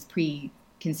in with these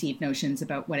preconceived notions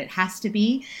about what it has to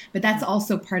be. But that's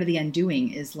also part of the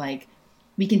undoing is like,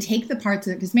 we can take the parts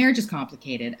of it, because marriage is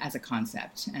complicated as a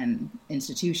concept and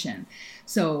institution.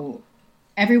 So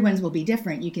everyone's will be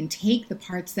different. You can take the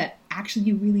parts that actually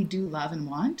you really do love and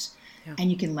want, and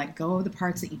you can let go of the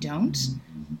parts that you don't,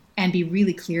 and be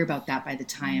really clear about that by the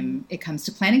time it comes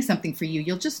to planning something for you.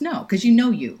 You'll just know, because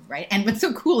you, right? And what's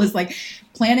so cool is like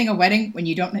planning a wedding when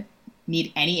you don't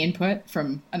need any input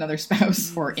from another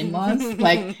spouse or in-laws.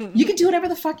 Like, you can do whatever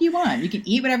the fuck you want. You can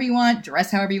eat whatever you want,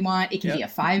 dress however you want. It can be a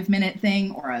 5-minute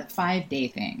thing or a 5-day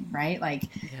thing, right? Like,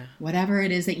 whatever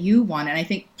it is that you want. And I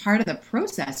think part of the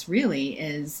process really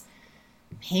is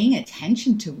paying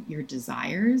attention to your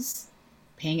desires,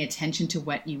 paying attention to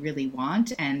what you really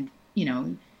want. And,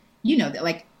 that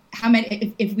like how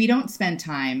many, if we don't spend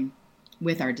time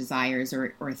with our desires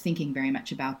or thinking very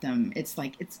much about them, it's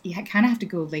like, you kind of have to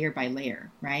go layer by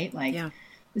layer, right? Like,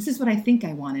 this is what I think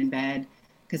I want in bed,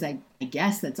 because I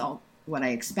guess that's all what I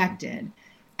expected.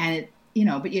 And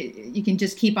but you can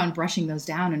just keep on brushing those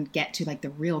down and get to like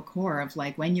the real core of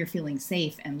like, when you're feeling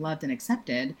safe and loved and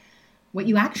accepted, what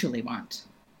you actually want.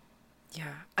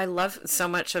 Yeah, I love so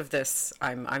much of this.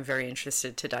 I'm very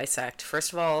interested to dissect.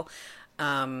 First of all,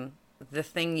 the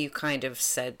thing you kind of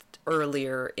said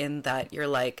earlier, in that you're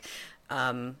like,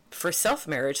 for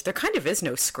self-marriage, there kind of is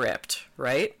no script,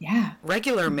 right? Yeah.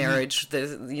 Regular marriage,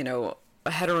 a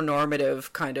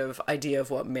heteronormative kind of idea of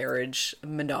what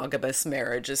monogamous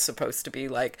marriage is supposed to be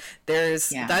like.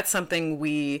 That's something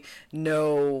we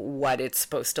know what it's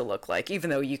supposed to look like, even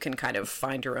though you can kind of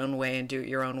find your own way and do it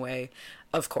your own way,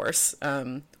 of course,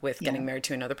 with getting married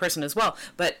to another person as well.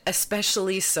 But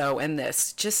especially so in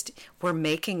this, just we're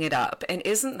making it up. And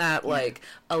isn't that like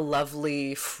a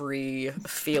lovely, free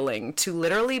feeling to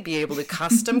literally be able to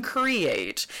custom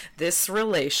create this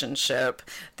relationship,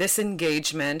 this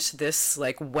engagement, this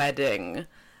like wedding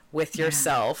with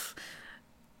yourself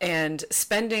and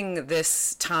spending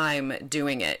this time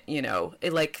doing it, you know,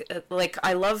 like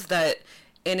I love that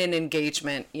in an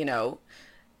engagement, you know,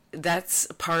 that's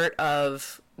part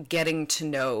of getting to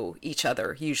know each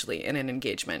other usually in an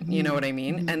engagement, you know what I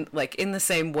mean? And like in the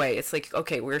same way, it's like,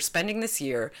 okay, we're spending this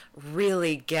year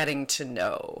really getting to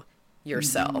know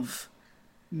yourself,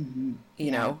 you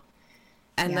know?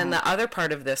 And then the other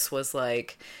part of this was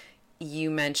like you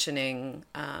mentioning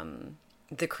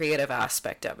the creative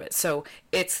aspect of it. So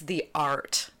it's the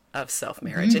art of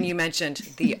self-marriage. And you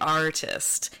mentioned the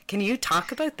artist. Can you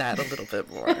talk about that a little bit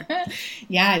more?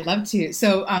 Yeah, I'd love to.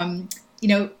 So, you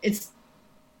know, it's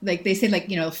like they say, like,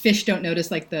 you know, fish don't notice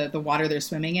like the water they're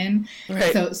swimming in.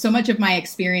 Right. So much of my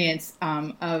experience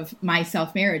of my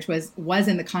self-marriage was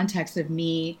in the context of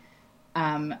me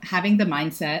having the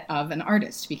mindset of an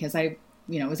artist, because I,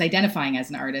 you know, was identifying as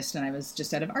an artist and I was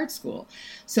just out of art school.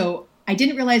 So I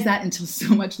didn't realize that until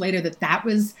so much later that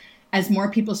was, as more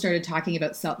people started talking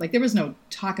about like there was no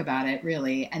talk about it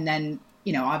really. And then,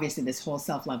 you know, obviously this whole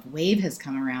self-love wave has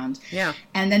come around. Yeah.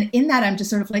 And then in that, I'm just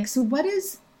sort of like, so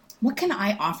what can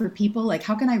I offer people? Like,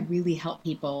 how can I really help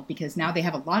people? Because now they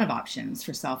have a lot of options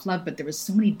for self-love, but there was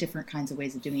so many different kinds of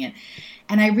ways of doing it.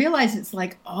 And I realized it's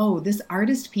like, oh, this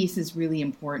artist piece is really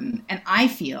important. And I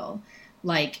feel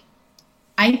like,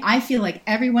 I feel like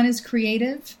everyone is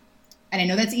creative. And I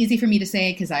know that's easy for me to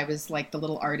say because I was like the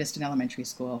little artist in elementary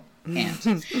school.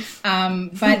 And,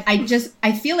 but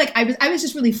I feel like I was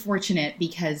just really fortunate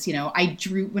because, you know,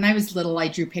 when I was little, I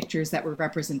drew pictures that were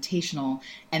representational,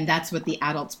 and that's what the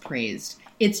adults praised.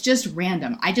 It's just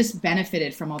random. I just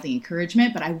benefited from all the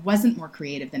encouragement, but I wasn't more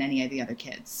creative than any of the other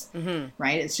kids,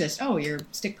 right? It's just, oh, your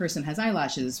stick person has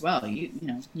eyelashes. Well, you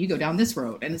know, you go down this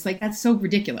road, and it's like that's so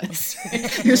ridiculous.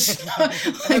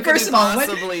 Like, first of all,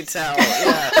 possibly tell,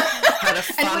 how to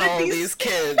funnel these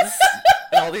kids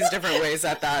in all these different ways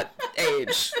at that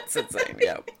age. It's insane.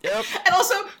 Yep. And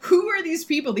also, who are these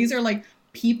people? These are like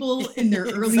people in their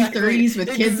early 30s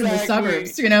with kids in the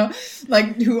suburbs, you know,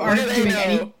 like who aren't doing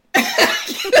any.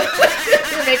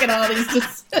 They're making all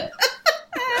these they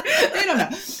don't know.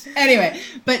 Anyway,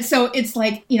 but so it's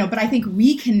like, you know, but I think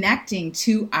reconnecting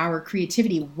to our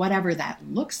creativity, whatever that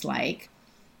looks like,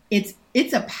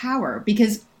 it's a power,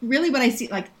 because really what I see,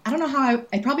 like, I don't know how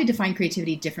I probably define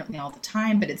creativity differently all the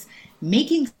time, but it's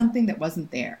making something that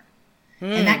wasn't there.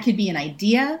 And that could be an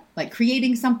idea, like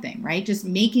creating something, right? Just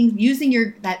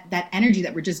using that energy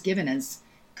that we're just given as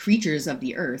creatures of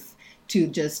the earth to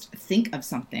just think of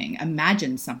something,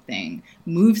 imagine something,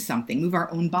 move our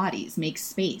own bodies, make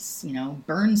space, you know,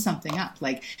 burn something up.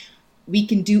 Like, we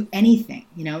can do anything,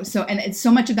 you know? So, and it's so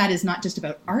much of that is not just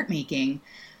about art making,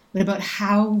 but about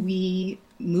how we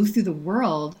move through the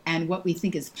world and what we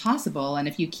think is possible. And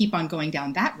if you keep on going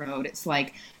down that road, it's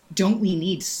like, don't we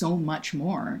need so much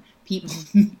more people,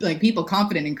 like people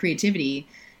confident in creativity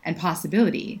and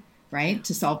possibility, right?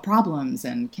 To solve problems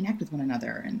and connect with one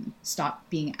another and stop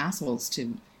being assholes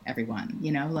to everyone,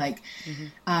 you know, like,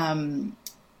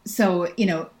 so, you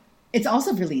know, it's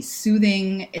also really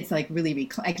soothing. It's like really,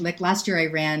 like last year I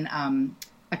ran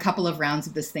a couple of rounds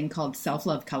of this thing called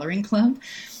Self-Love Coloring Club.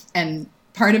 And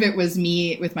part of it was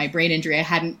me with my brain injury. I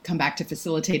hadn't come back to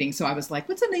facilitating. So I was like,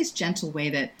 what's a nice, gentle way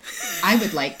that I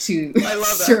would like to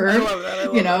serve, I love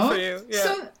that. You know? That for you. Yeah.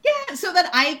 So, yeah, so that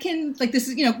I can, like, this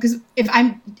is, you know, because if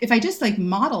I just like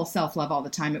model self-love all the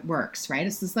time, it works, right?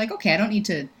 It's just like, okay,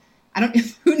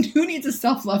 who needs a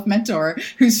self-love mentor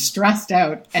who's stressed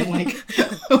out and like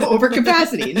over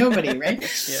capacity? Nobody, right? Yeah.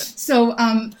 So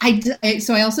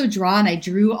I also draw, and I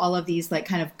drew all of these like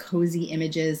kind of cozy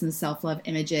images and self-love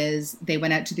images. They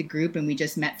went out to the group and we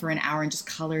just met for an hour and just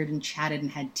colored and chatted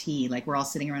and had tea. Like, we're all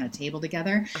sitting around a table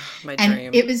together. My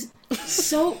dream. It was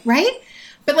so, right?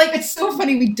 But like, it's so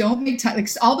funny. We don't make time. Like,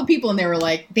 all the people in there were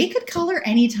like, they could color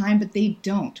anytime, but they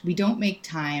don't. We don't make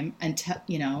time until,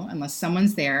 you know, unless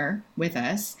someone's there with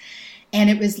us.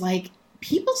 And it was like,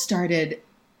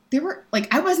 they were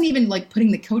like, I wasn't even like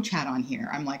putting the coach hat on here.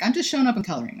 I'm like, I'm just showing up and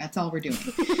coloring. That's all we're doing.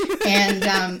 And,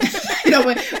 you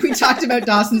know, we talked about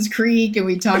Dawson's Creek and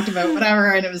we talked about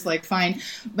whatever, and it was like, fine.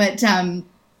 But,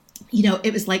 you know,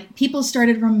 it was like people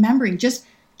started remembering just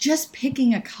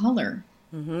picking a color.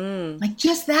 Like,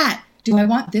 just that. Do I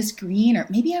want this green? Or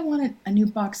maybe I want a new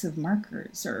box of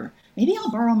markers, or maybe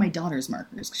I'll borrow my daughter's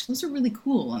markers because those are really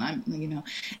cool. And I'm, you know,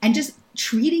 and just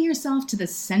treating yourself to the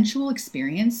sensual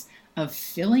experience of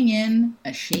filling in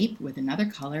a shape with another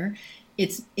color.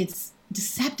 It's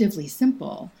deceptively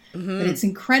simple, but it's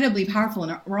incredibly powerful.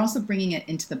 And we're also bringing it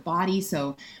into the body.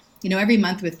 So, you know, every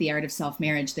month with the Art of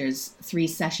Self-Marriage, there's 3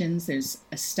 sessions. There's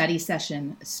a study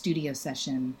session, a studio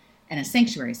session, and a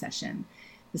sanctuary session.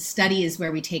 The study is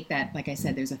where we take that, like I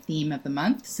said, there's a theme of the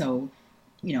month. So,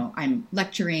 you know, I'm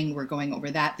lecturing, we're going over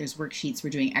that. There's worksheets, we're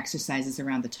doing exercises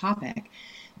around the topic.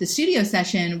 The studio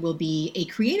session will be a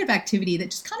creative activity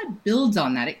that just kind of builds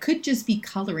on that. It could just be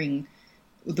coloring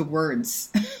the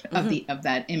words of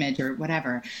that image or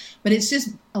whatever, but it's just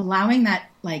allowing that,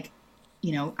 like,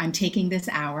 you know, I'm taking this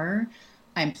hour,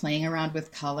 I'm playing around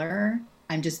with color,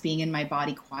 I'm just being in my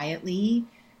body quietly.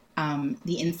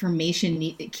 The information,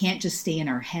 it can't just stay in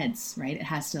our heads, right? It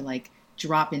has to like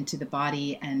drop into the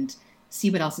body and see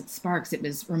what else it sparks. It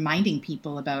was reminding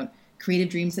people about creative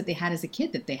dreams that they had as a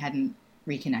kid that they hadn't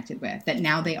reconnected with, that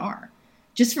now they are,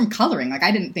 just from coloring. Like,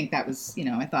 I didn't think that was, you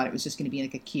know, I thought it was just going to be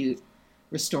like a cute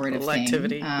restorative thing.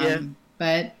 Activity,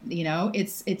 but you know,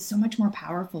 it's so much more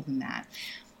powerful than that.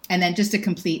 And then just to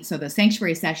complete, so the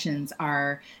sanctuary sessions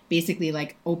are basically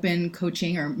like open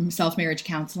coaching or self-marriage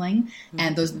counseling.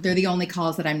 And they're the only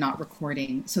calls that I'm not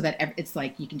recording, so that it's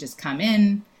like you can just come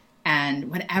in and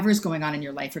whatever's going on in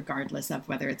your life, regardless of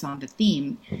whether it's on the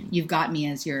theme, you've got me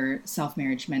as your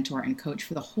self-marriage mentor and coach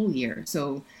for the whole year.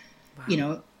 So, you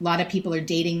know, a lot of people are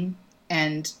dating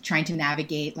and trying to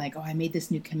navigate like, oh, I made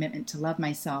this new commitment to love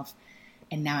myself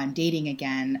and now I'm dating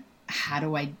again. How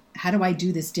do I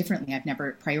do this differently? I've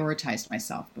never prioritized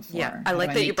myself before. Yeah, I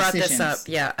like that you brought this up.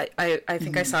 Yeah, I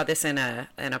think I saw this in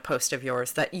a post of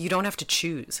yours, that you don't have to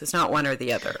choose. It's not one or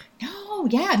the other.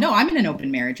 No, I'm in an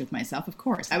open marriage with myself, of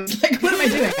course. I was like, what am I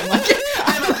doing? I'm like,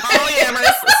 I'm a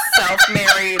polyamorous,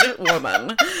 self-married woman.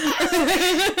 But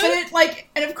it, like,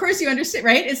 and of course you understand,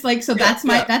 right? It's like, so that's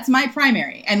my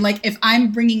primary. And like, if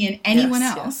I'm bringing in anyone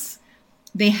else,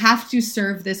 they have to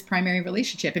serve this primary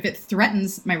relationship. If it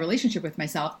threatens my relationship with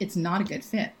myself, it's not a good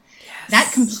fit. Yes.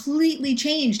 That completely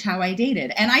changed how I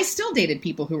dated. And I still dated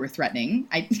people who were threatening,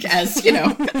 as you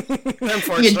know,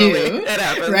 unfortunately, you do, it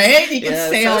happens. Right? You can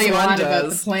say all you want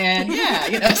about the plan. Yeah,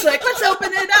 you know, it's like, let's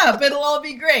open it up. It'll all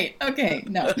be great. Okay,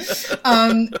 no.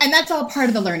 And that's all part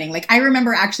of the learning. Like, I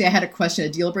remember actually I had a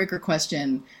deal breaker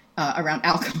question around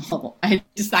alcohol. I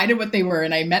decided what they were,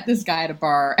 and I met this guy at a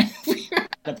bar.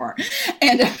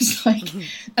 And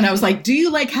I was like, do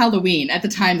you like Halloween? At the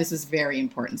time, this was very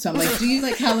important. So I'm like, do you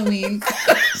like Halloween?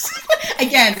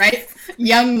 Again, right?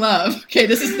 Young love. Okay,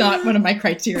 this is not one of my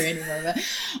criteria anymore. But,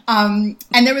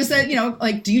 and there was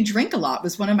like, do you drink a lot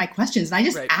was one of my questions. And I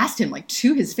just asked him, like,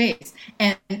 to his face.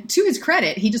 And to his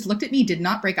credit, he just looked at me, did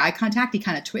not break eye contact. He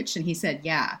kind of twitched, and he said,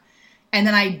 yeah. And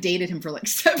then I dated him for like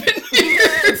 7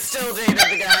 years. Still dated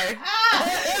the guy.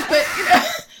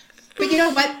 But you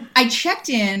know what? I checked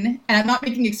in, and I'm not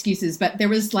making excuses, but there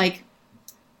was like,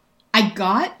 I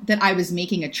got that I was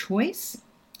making a choice,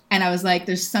 and I was like,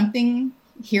 there's something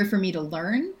here for me to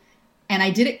learn. And I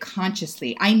did it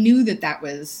consciously. I knew that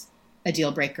was a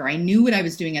deal breaker. I knew what I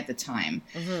was doing at the time.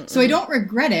 I don't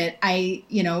regret it.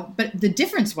 But the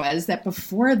difference was that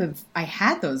before I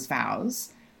had those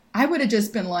vows, I would have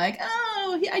just been like,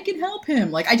 oh, I can help him.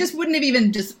 Like, I just wouldn't have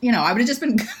even I would have just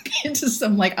been into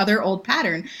some like other old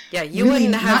pattern. Yeah, you really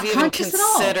wouldn't have even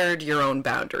considered your own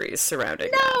boundaries surrounding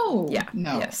that. Yeah,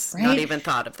 no, yes, right? Not even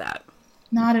thought of that.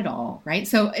 Not at all, right?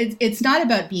 So it's not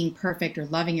about being perfect or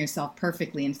loving yourself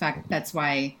perfectly. In fact, that's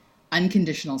why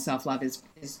unconditional self-love is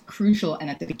crucial and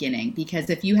at the beginning, because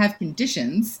if you have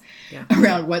conditions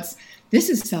around this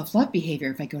is self-love behavior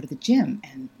if I go to the gym,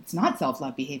 and it's not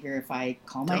self-love behavior if I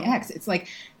call my ex, it's like,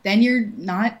 then you're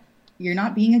not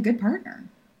being a good partner.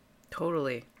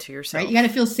 Totally, to yourself. Right? You got to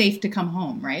feel safe to come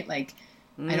home, right? Like,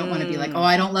 I don't want to be like, oh,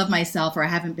 I don't love myself, or I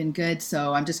haven't been good,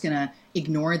 so I'm just going to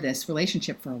ignore this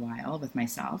relationship for a while with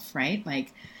myself, right?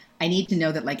 Like, I need to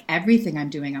know that, like, everything I'm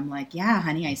doing, I'm like, yeah,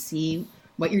 honey, I see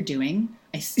what you're doing.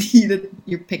 I see that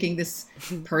you're picking this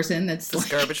person that's this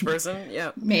like, garbage person.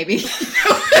 Yeah, maybe,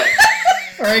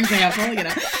 for example,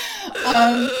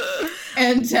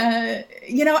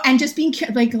 and just being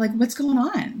like, what's going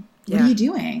on? What are you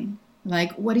doing?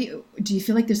 Like, do you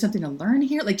feel like there's something to learn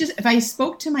here? Like, just if I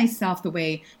spoke to myself the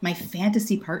way my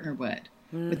fantasy partner would,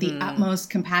 with the utmost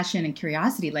compassion and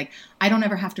curiosity, like, I don't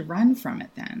ever have to run from it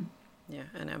then. Yeah,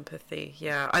 and empathy.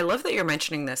 Yeah, I love that you're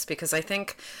mentioning this, because I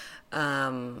think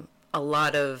a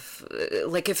lot of,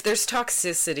 like, if there's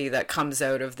toxicity that comes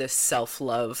out of this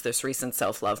self-love, this recent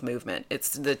self-love movement, it's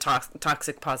the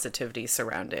toxic positivity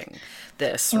surrounding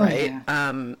this, right?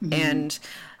 Yeah. And,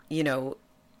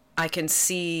 I can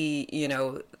see,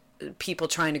 people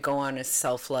trying to go on a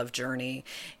self-love journey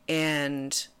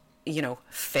and,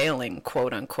 failing,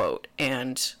 quote unquote,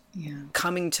 and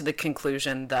coming to the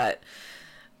conclusion that,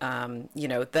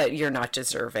 that you're not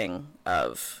deserving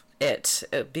of it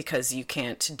because you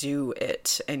can't do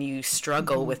it, and you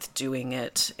struggle with doing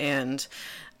it. And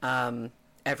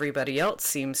everybody else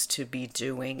seems to be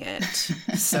doing it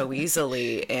so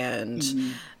easily. And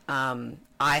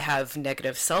I have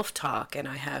negative self-talk, and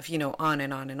I have, on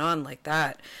and on and on like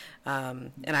that.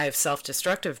 And I have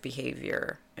self-destructive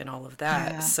behavior and all of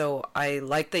that. Yeah. So I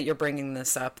like that you're bringing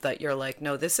this up, that you're like,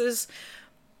 no, this is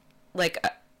like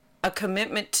a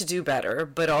commitment to do better,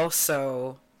 but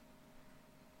also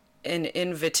an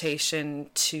invitation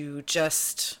to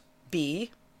just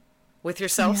be with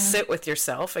yourself, sit with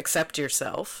yourself, accept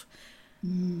yourself.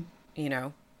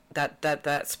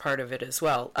 That's part of it as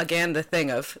well. Again, the thing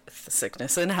of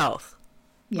sickness and health,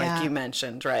 like you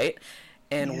mentioned, right?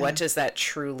 And what does that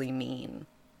truly mean?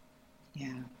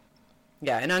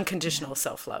 Yeah, and unconditional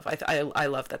self-love. I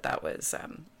love that was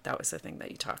the thing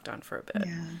that you talked on for a bit,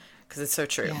 because it's so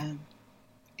true. Yeah,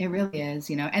 it really is,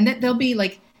 and that there'll be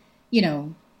like,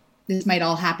 this might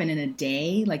all happen in a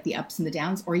day, like the ups and the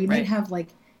downs, or you might have like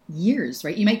years,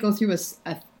 right? You might go through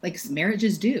a like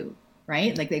marriages do,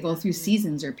 right? Like they go through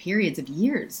seasons or periods of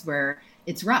years where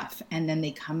it's rough, and then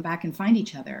they come back and find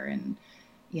each other and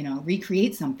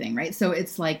recreate something, right? So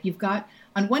it's like you've got,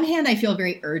 on one hand, I feel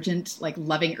very urgent, like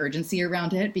loving urgency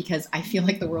around it, because I feel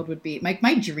like the world would be,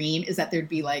 my dream is that there'd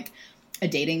be like a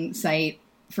dating site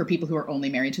for people who are only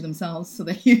married to themselves, so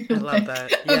that I love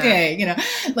that. Yeah. Okay,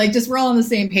 like just we're all on the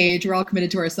same page, we're all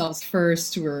committed to ourselves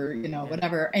first, we're,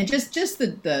 whatever. And just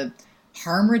the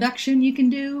harm reduction you can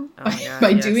do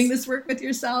by doing this work with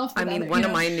yourself. I mean, one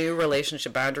of my new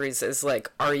relationship boundaries is like,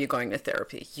 are you going to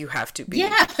therapy? You have to be. You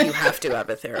have to have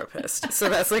a therapist. So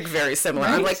that's like very similar.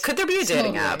 Right? I'm like, could there be a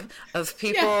dating app of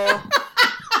people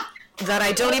that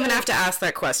I don't even have to ask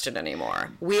that question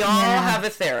anymore? We all have a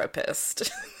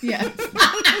therapist. Yes.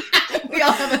 We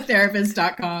all have a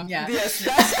therapist.com. Yeah. Yes.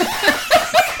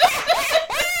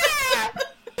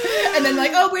 And then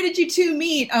like, oh, where did you two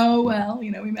meet? Oh, well,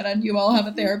 we met on You All Have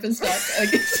a Therapist.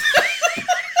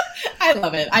 I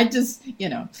love it. I just,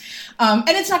 and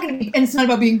it's not going to be, and it's not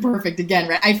about being perfect again,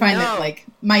 right? I find that like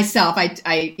myself,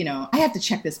 I have to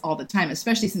check this all the time,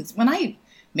 especially since when I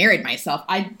married myself,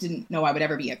 I didn't know I would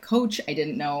ever be a coach. I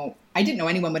didn't know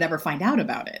anyone would ever find out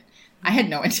about it. I had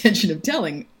no intention of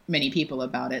telling many people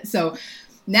about it. So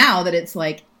now that it's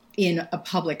like in a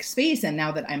public space, and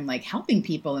now that I'm like helping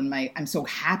people, and I'm so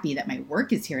happy that my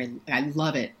work is here. I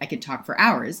love it. I could talk for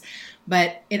hours,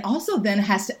 but it also then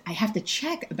I have to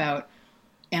check about,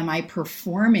 am I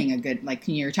performing a good, like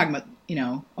you're talking about,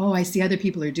 oh, I see other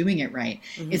people are doing it right.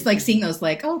 Mm-hmm. It's like seeing those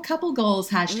like, oh, couple goals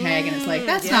hashtag. And it's like,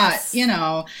 that's not,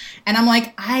 and I'm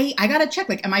like, I got to check,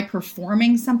 like, am I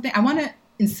performing something? I want to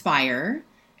inspire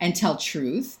and tell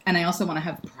truth. And I also want to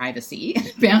have privacy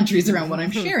boundaries around what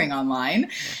I'm sharing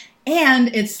online.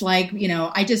 And it's like,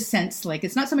 I just sense like,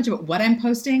 it's not so much about what I'm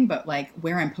posting, but like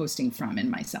where I'm posting from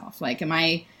in myself. Like, am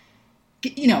I,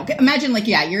 imagine like,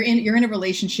 you're in a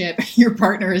relationship, your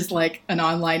partner is like an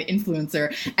online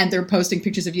influencer, and they're posting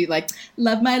pictures of you like,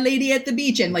 love my lady at the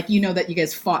beach. And like, that you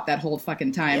guys fought that whole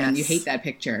fucking time and you hate that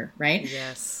picture, right?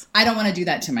 Yes. I don't want to do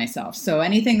that to myself. So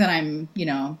anything that I'm,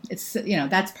 it's,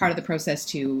 that's part of the process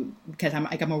too, because I'm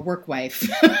a work wife.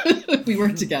 We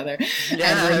work together and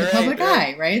we're in the public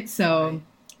eye, right? So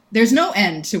there's no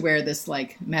end to where this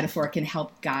like metaphor can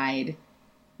help guide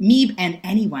me and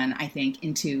anyone, I think,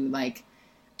 into like,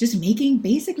 just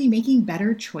basically making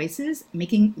better choices,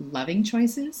 making loving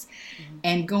choices,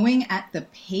 and going at the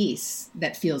pace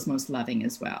that feels most loving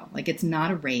as well. Like, it's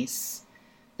not a race.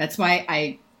 That's why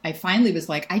I finally was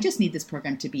like, I just need this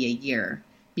program to be a year,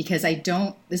 because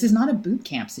this is not a boot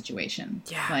camp situation.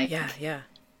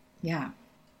 Yeah,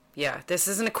 this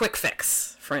isn't a quick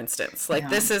fix, for instance. Like,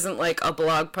 this isn't like a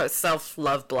blog post,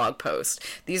 self-love blog post.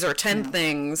 These are 10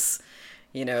 things,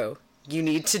 you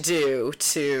need to do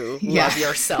to love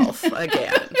yourself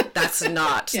again. That's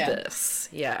not this.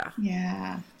 Yeah.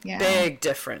 Big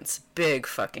difference. Big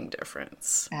fucking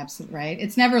difference. Absolutely, right?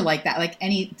 It's never like that. Like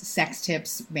any sex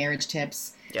tips, marriage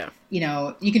tips. Yeah.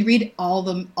 You can read all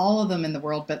of them in the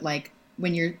world, but like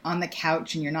when you're on the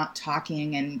couch and you're not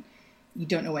talking and you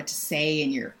don't know what to say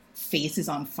and your face is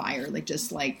on fire, like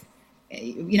just like,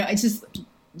 it's just,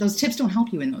 those tips don't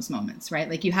help you in those moments, right?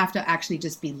 Like you have to actually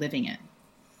just be living it.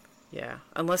 Yeah,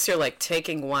 unless you're like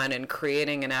taking one and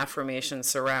creating an affirmation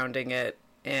surrounding it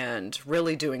and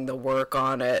really doing the work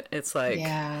on it. It's like,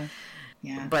 yeah.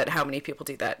 But how many people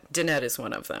do that? Danette is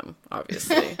one of them,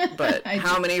 obviously. But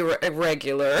how many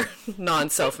regular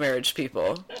non-self-marriage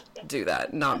people do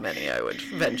that? Not many, I would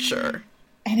venture.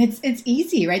 And it's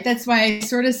easy, right? That's why I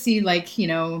sort of see like,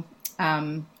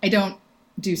 I don't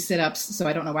do sit-ups, so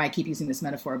I don't know why I keep using this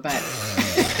metaphor, but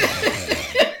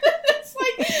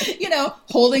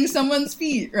holding someone's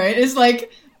feet, right? It's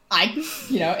like,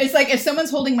 It's like if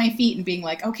someone's holding my feet and being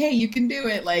like, okay, you can do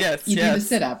it. Like you do the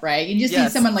sit up, right? You just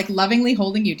need someone like lovingly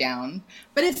holding you down,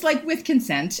 but it's like with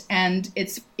consent and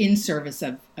it's in service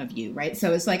of you, right?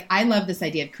 So it's like, I love this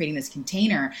idea of creating this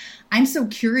container. I'm so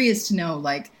curious to know,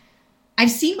 like, I've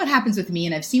seen what happens with me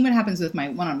and I've seen what happens with my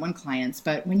one-on-one clients,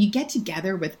 but when you get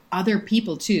together with other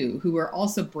people too, who are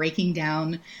also breaking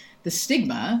down the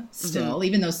stigma still,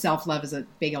 even though self-love is a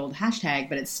big old hashtag,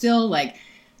 but it's still like,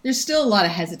 there's still a lot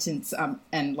of hesitance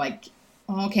and like,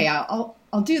 oh, okay, I'll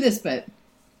do this, but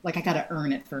like I got to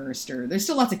earn it first, or there's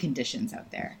still lots of conditions out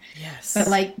there. Yes. But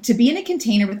like to be in a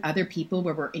container with other people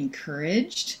where we're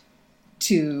encouraged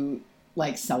to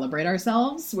like celebrate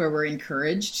ourselves, where we're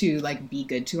encouraged to like be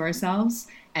good to ourselves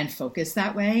and focus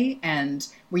that way, and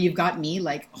where you've got me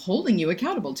like holding you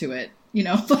accountable to it,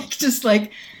 like just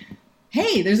like,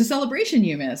 hey, there's a celebration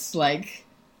you missed, like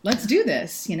let's do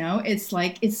this. It's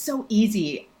like, it's so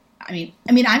easy. I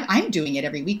mean, I'm doing it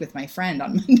every week with my friend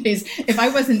on Mondays. If I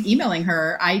wasn't emailing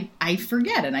her, I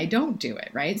forget and I don't do it,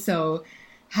 right? So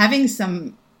having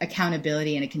some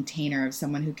accountability in a container of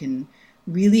someone who can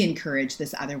really encourage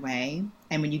this other way.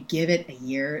 And when you give it a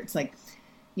year, it's like,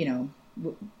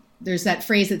 there's that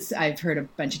phrase that's I've heard a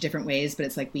bunch of different ways, but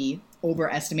it's like we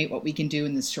overestimate what we can do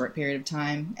in this short period of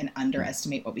time and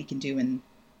underestimate what we can do in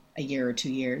a year or 2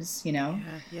 years, Yeah.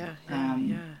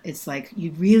 It's like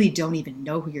you really don't even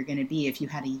know who you're going to be if you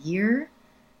had a year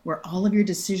where all of your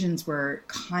decisions were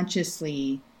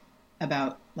consciously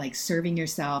about like serving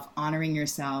yourself, honoring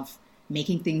yourself,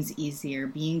 making things easier,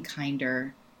 being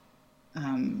kinder,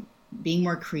 being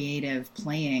more creative,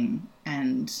 playing,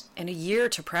 and a year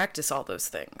to practice all those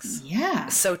things. Yeah.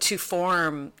 So to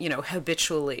form,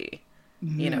 habitually,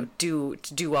 do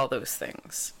all those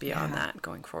things beyond that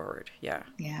going forward. Yeah.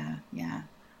 Yeah. Yeah.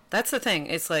 That's the thing.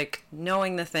 It's like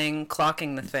knowing the thing,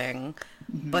 clocking the thing,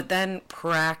 but then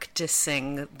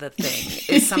practicing the thing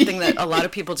is something that a lot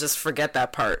of people just forget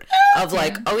that part of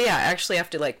like, oh yeah, I actually have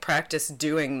to like practice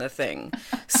doing the thing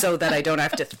so that I don't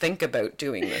have to think about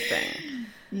doing the thing.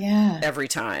 Yeah. Every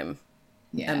time.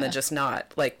 Yeah. And then just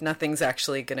not like nothing's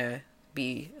actually going to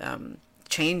be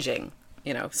changing,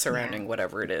 surrounding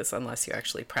whatever it is, unless you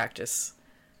actually practice.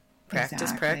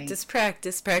 Practice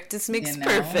makes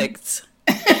perfect.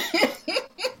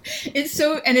 It's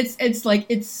so, and it's like,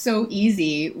 it's so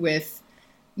easy with,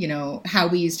 how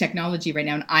we use technology right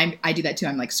now. And I do that too.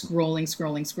 I'm like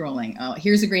scrolling. Oh,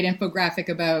 here's a great infographic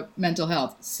about mental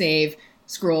health. Save.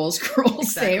 Scroll, exactly.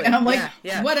 Save. And I'm like,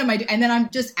 what am I doing? And then I'm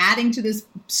just adding to this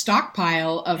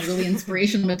stockpile of really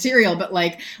inspirational material, but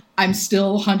like, I'm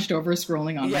still hunched over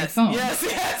scrolling on my phone. Yes.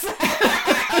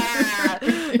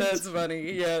 That's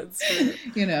funny. Yeah, it's true.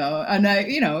 And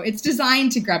it's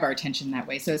designed to grab our attention that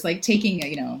way. So it's like taking,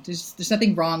 there's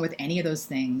nothing wrong with any of those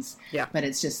things. Yeah. But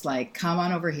it's just like, come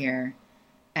on over here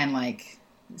and like,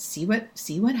 see what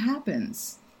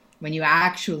happens when you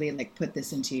actually like put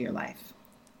this into your life.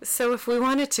 So if we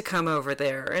wanted to come over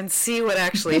there and see what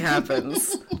actually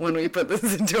happens when we put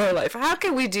this into our life, how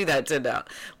can we do that, Danette?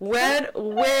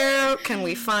 Where can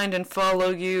we find and follow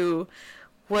you?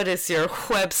 What is your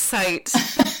website?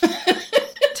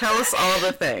 Tell us all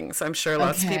the things. I'm sure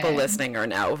lots of people listening are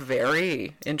now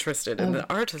very interested in the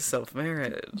art of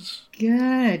self-marriage.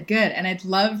 Good. And I'd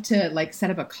love to like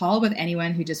set up a call with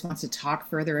anyone who just wants to talk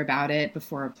further about it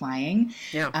before applying.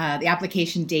 Yeah. The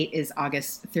application date is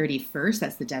August 31st.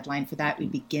 That's the deadline for that. We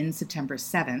begin September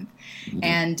 7th.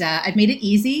 And I've made it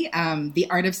easy.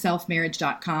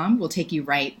 Theartofselfmarriage.com will take you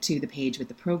right to the page with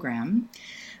the program.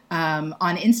 On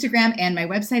Instagram and my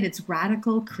website, it's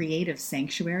Radical Creative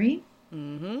Sanctuary.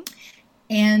 Mm-hmm.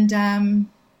 And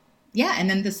and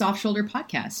then the Soft Shoulder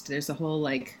podcast. There's a whole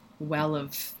like well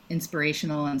of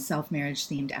inspirational and self-marriage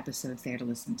themed episodes there to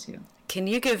listen to. Can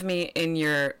you give me in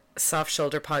your Soft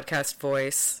Shoulder podcast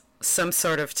voice some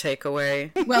sort of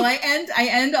takeaway? Well, I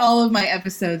end all of my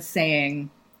episodes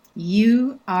saying,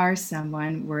 "You are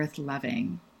someone worth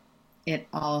loving. It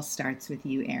all starts with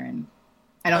you, Erin."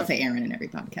 I don't say Erin in every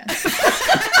podcast.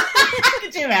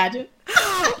 Could you imagine?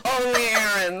 Only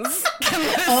Erin's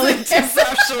can listen to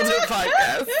Soft Shoulder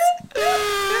podcast.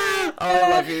 Oh,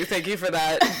 I love you. Thank you for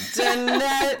that.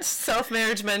 Danette,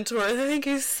 self-marriage mentor, thank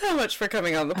you so much for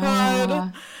coming on the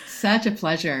pod. Such a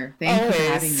pleasure. Thank you for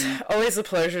having me. Always a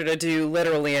pleasure to do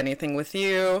literally anything with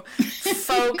you.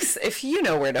 Folks, if you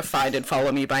know where to find and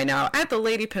follow me by now, at the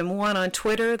Lady Pim 1 on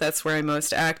Twitter, that's where I'm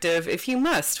most active. If you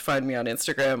must find me on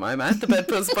Instagram, I'm at the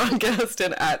Bedpost Podcast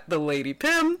and at the Lady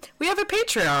Pim. We have a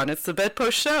Patreon, it's the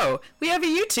Bedpost Show. We have a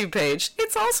YouTube page,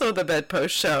 it's also the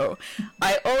Bedpost Show.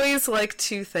 I always like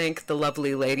to thank the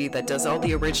lovely lady that does all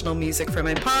the original music for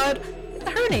my pod.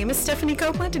 her name is Stephanie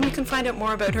Copeland, and you can find out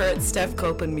more about her at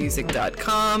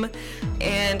stephcopelandmusic.com.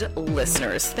 And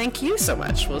listeners, thank you so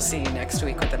much. We'll see you next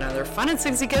week with another fun and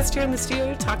sexy guest here in the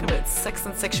studio talking about sex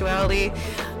and sexuality.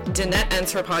 Danette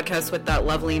ends her podcast with that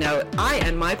lovely note. I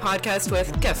end my podcast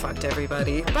with get fucked,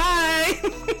 everybody. Bye!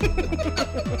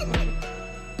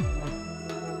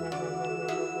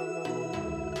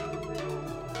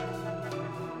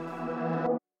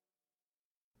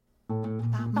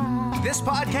 This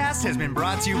podcast has been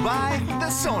brought to you by the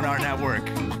Sonar Network.